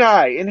loves the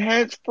guy and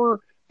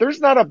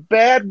there's not a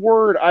bad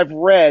word I've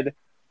read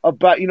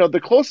about,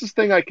 the closest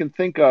thing I can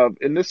think of,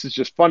 and this is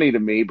just funny to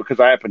me because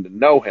I happen to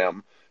know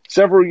him,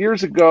 several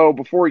years ago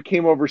before he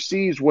came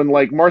overseas, when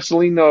like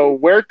Marcelino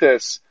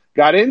Huertas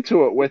got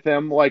into it with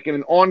him, like in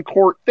an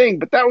on-court thing,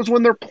 but that was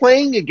when they're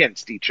playing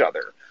against each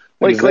other.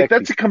 Like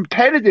that's a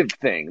competitive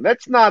thing.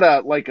 That's not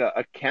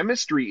a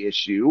chemistry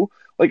issue.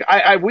 Like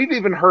we've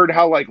even heard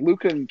how like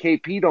Luka and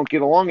KP don't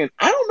get along, and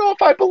I don't know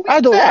if I believe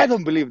that. I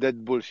don't believe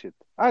that bullshit.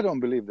 I don't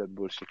believe that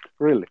bullshit.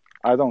 Really,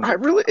 I don't.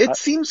 It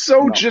seems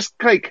so just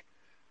like.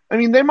 I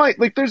mean, they might,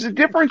 there's a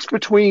difference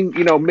between,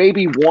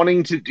 maybe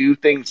wanting to do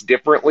things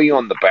differently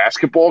on the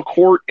basketball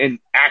court and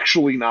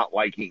actually not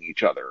liking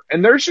each other.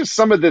 And there's just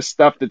some of this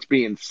stuff that's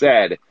being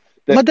said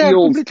that but they are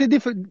completely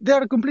different. They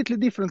are completely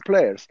different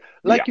players.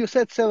 Like you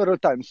said several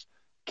times,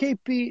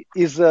 KP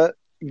is a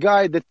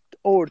guy that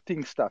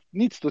overthinks stuff,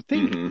 needs to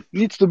think,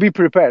 needs to be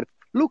prepared.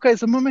 Luka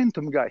is a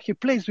momentum guy. He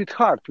plays with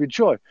heart, with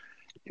joy.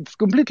 It's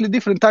completely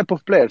different type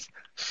of players.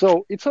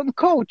 So it's on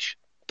coach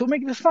to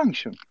make this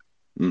function.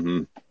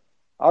 Mm-hmm.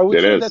 I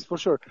would say that for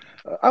sure.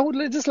 I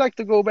would just like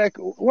to go back.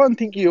 One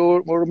thing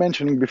you were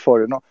mentioning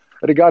before,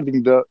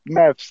 regarding the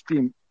Mavs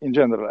team in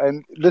general,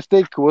 and this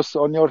take was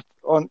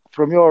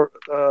from your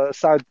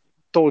side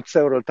told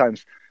several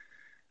times.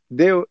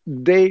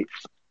 They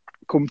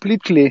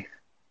completely,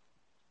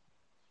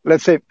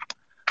 let's say,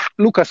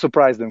 Luka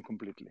surprised them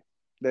completely.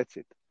 That's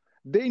it.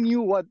 They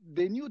knew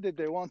that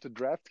they want to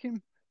draft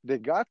him. They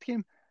got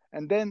him,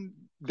 and then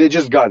they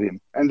just got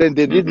him, and then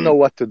they didn't know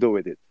what to do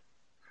with it.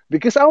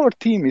 Because our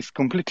team is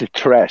completely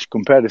trash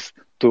compared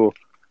to,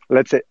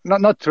 let's say,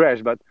 not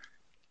trash, but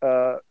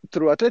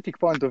through athletic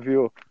point of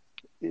view,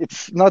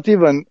 it's not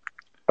even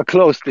a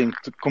close thing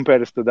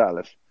compared to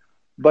Dallas.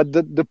 But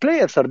the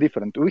players are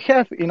different. We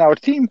have in our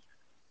team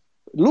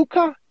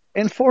Luka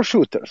and 4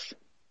 shooters,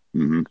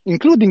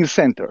 including the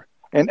center.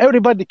 And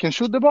everybody can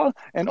shoot the ball,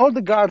 and all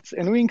the guards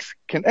and wings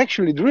can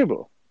actually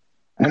dribble.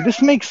 And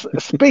this makes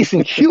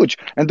spacing huge.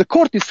 And the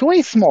court is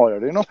way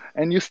smaller,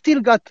 and you still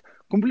got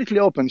completely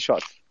open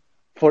shots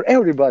for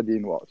everybody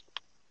involved.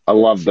 I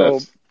love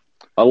this.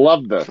 I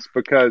love this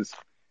because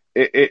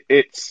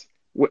it's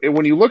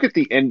when you look at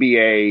the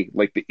NBA,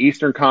 like the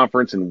Eastern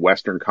Conference and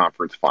Western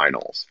Conference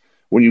finals,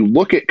 when you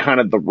look at kind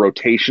of the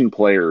rotation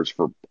players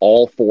for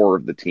all 4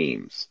 of the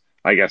teams,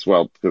 I guess,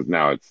 because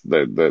now it's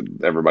the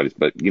everybody's,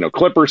 but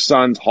Clippers,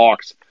 Suns,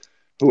 Hawks,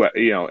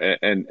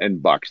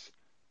 and Bucks.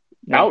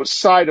 Yeah.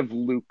 Outside of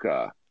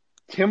Luka,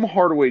 Tim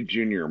Hardaway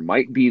Jr.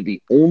 might be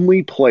the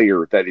only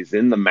player that is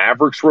in the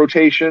Mavericks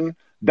rotation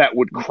that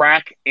would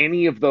crack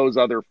any of those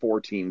other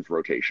 4 teams'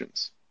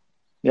 rotations.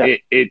 Yeah.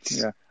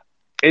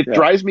 It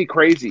drives me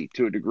crazy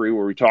to a degree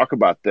where we talk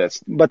about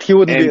this. But he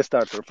wouldn't be a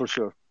starter for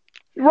sure.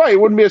 Right,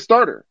 it wouldn't be a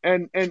starter.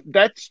 And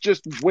that's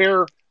just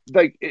where,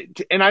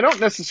 and I don't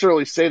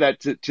necessarily say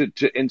that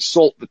to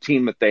insult the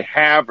team that they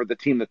have or the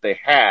team that they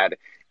had.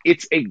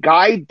 it's a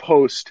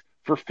guidepost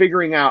for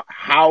figuring out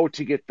how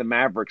to get the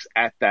Mavericks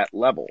at that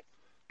level.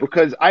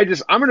 Because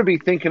I'm going to be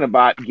thinking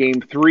about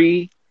Game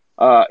 3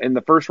 in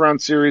the first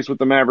round series with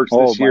the Mavericks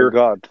this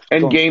year,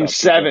 and Game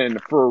 7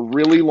 for a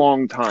really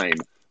long time,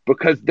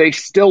 because they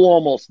still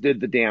almost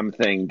did the damn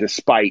thing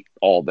despite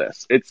all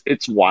this.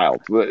 It's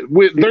wild.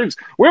 We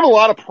have a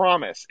lot of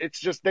promise. It's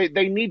just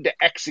they need to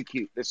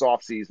execute this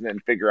offseason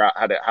and figure out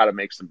how to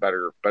make some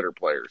better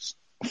players.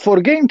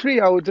 For Game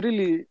 3,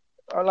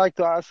 I'd like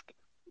to ask,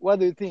 what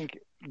do you think?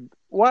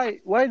 Why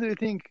do you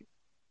think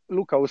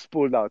Luka was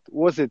pulled out?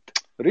 Was it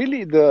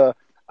really the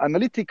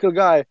analytical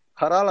guy,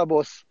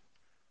 Haralabos,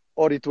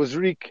 or it was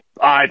Rick?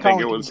 I think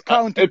it was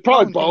probably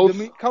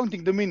both.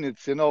 Counting the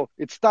minutes,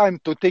 it's time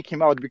to take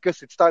him out,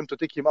 because it's time to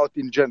take him out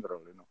in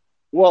general,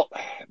 Well,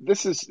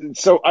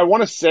 I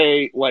want to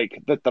say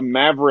that the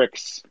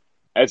Mavericks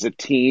as a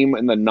team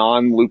in the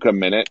non-Luka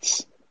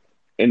minutes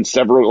in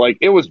several,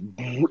 it was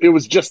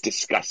just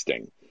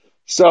disgusting.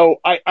 So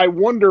I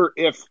wonder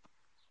if,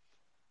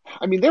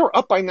 they were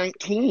up by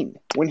 19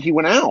 when he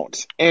went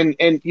out, and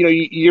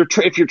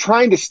if you're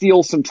trying to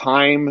steal some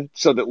time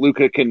so that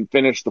Luka can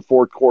finish the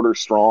fourth quarter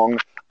strong,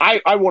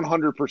 I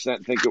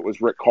 100% think it was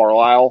Rick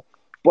Carlisle,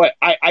 but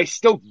I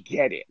still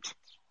get it.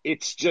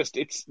 It's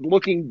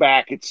looking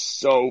back, it's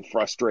so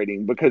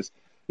frustrating because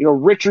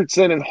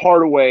Richardson and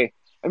Hardaway.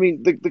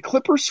 The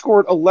Clippers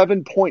scored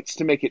 11 points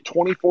to make it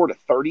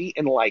 24-30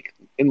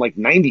 in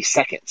 90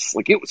 seconds.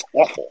 It was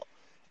awful.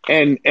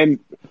 And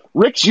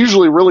Rick's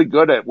usually really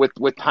good at with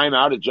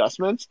timeout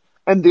adjustments,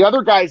 and the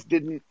other guys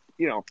didn't.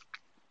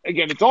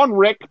 Again, it's on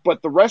Rick,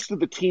 but the rest of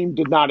the team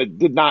did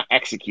not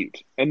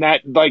execute, and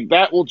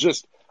that will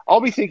just. I'll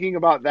be thinking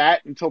about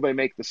that until they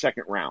make the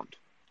second round.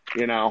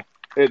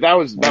 That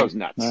was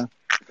nuts. Yeah.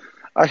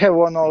 I have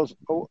one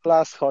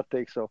last hot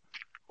take. So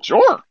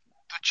sure. To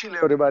chill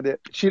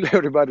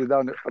everybody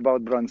down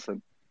about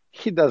Brunson.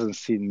 He doesn't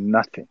see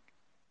nothing.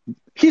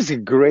 He's a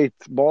great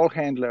ball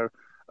handler,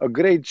 a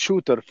great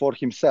shooter for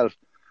himself,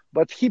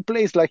 but he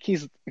plays like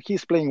he's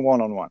playing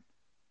one-on-one.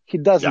 He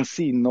doesn't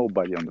see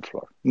nobody on the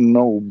floor.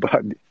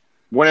 Nobody.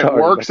 When it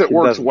works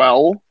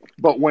well,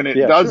 but when it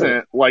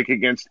doesn't,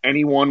 against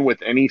anyone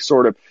with any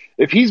sort of,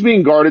 if he's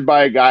being guarded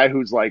by a guy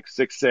who's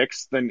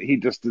 6'6", then he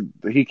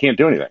can't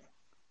do anything.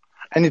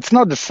 And it's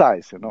not the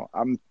size,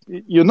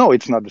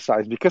 it's not the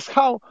size, because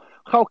how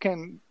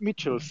can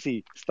Mitchell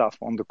see stuff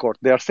on the court?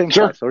 They are same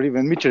size, or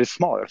even Mitchell is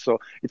smaller. So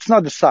it's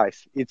not the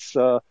size. It's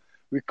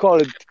we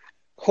call it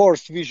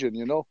horse vision,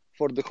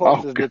 for the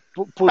horses that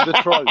pull the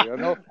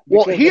trolley,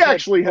 Well, he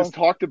actually has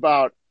talked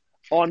about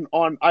on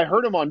I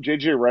heard him on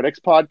JJ Redick's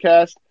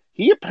podcast.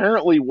 He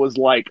apparently was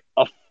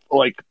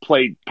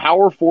played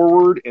power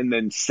forward and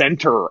then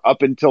center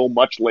up until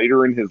much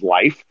later in his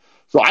life.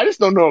 So I just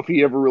don't know if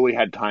he ever really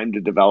had time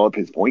to develop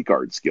his point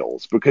guard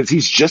skills, because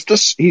he's just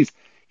I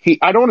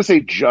don't want to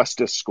say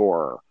just a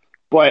scorer,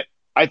 but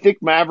I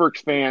think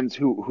Mavericks fans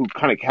who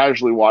kind of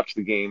casually watch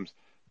the games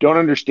don't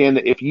understand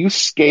that if you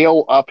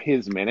scale up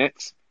his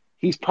minutes,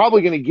 he's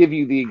probably going to give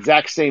you the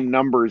exact same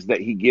numbers that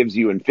he gives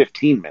you in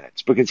 15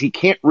 minutes, because he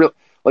can't really,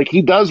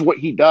 he does what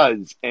he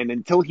does. And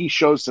until he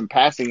shows some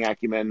passing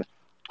acumen,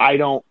 I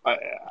don't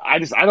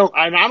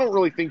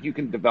really think you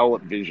can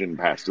develop vision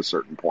past a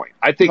certain point.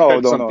 I think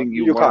that's something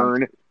you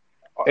learn.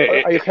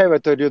 You have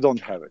it or you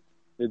don't have it.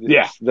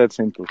 It's that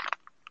simple.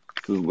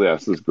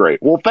 This is great.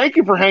 Well, thank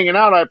you for hanging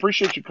out. I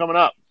appreciate you coming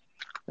up.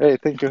 Hey,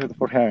 thank you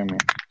for having me.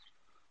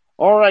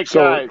 All right,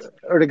 guys.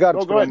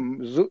 Regards from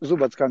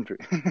Zubat's country.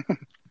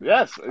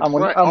 Yes, I'm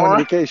on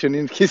vacation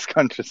in his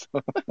country.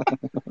 So.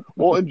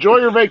 Well, enjoy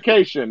your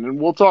vacation, and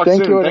we'll talk soon.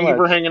 Thank you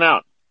for hanging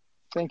out.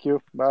 Thank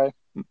you. Bye.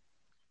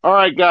 All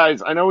right,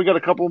 guys. I know we got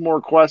a couple more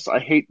requests. I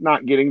hate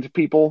not getting to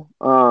people.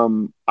 I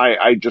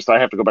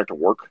have to go back to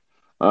work.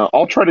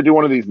 I'll try to do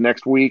one of these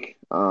next week.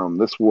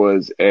 This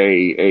was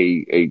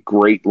a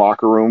great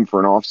locker room for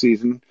an off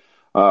season.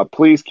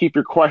 Please keep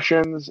your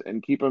questions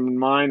and keep them in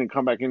mind and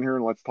come back in here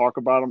and let's talk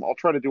about them. I'll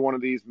try to do one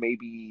of these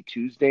maybe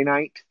Tuesday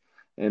night,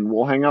 and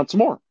we'll hang out some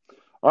more.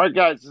 All right,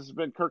 guys. This has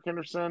been Kirk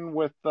Henderson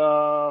with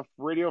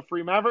Radio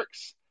Free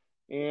Mavericks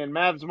and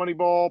Mavs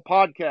Moneyball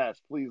podcast.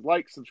 Please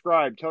like,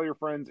 subscribe, tell your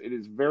friends. It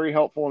is very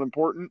helpful and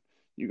important.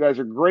 You guys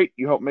are great.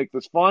 You help make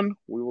this fun.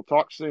 We will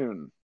talk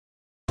soon.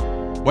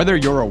 Whether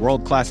you're a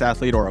world-class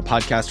athlete or a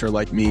podcaster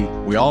like me,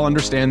 we all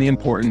understand the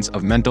importance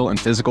of mental and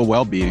physical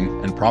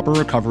well-being and proper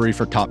recovery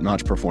for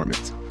top-notch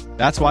performance.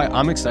 That's why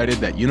I'm excited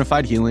that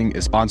Unified Healing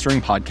is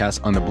sponsoring podcasts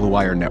on the Blue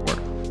Wire Network.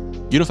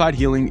 Unified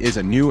Healing is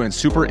a new and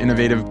super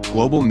innovative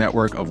global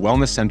network of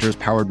wellness centers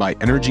powered by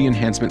Energy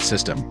Enhancement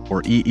System,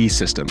 or EE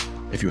System.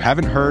 If you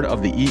haven't heard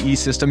of the EE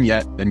System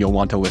yet, then you'll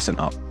want to listen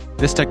up.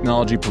 This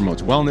technology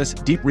promotes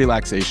wellness, deep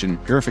relaxation,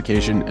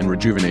 purification, and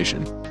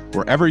rejuvenation.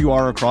 Wherever you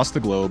are across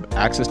the globe,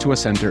 access to a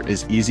center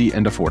is easy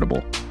and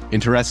affordable.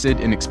 Interested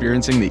in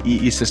experiencing the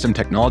EE System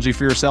technology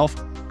for yourself?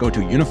 Go to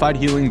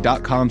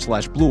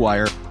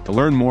unifiedhealing.com/bluewire to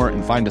learn more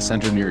and find a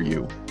center near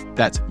you.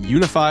 That's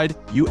unified,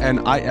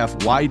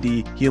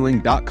 UNIFYD,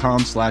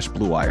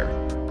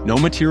 healing.com/bluewire. No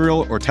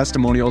material or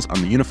testimonials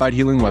on the Unified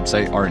Healing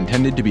website are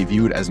intended to be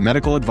viewed as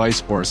medical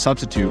advice or a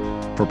substitute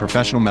for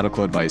professional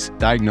medical advice,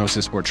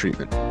 diagnosis, or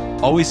treatment.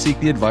 Always seek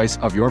the advice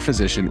of your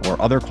physician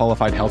or other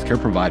qualified healthcare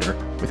provider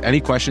with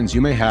any questions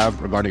you may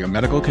have regarding a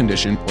medical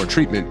condition or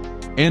treatment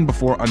and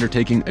before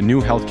undertaking a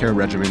new healthcare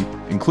regimen,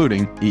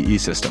 including EE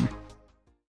system.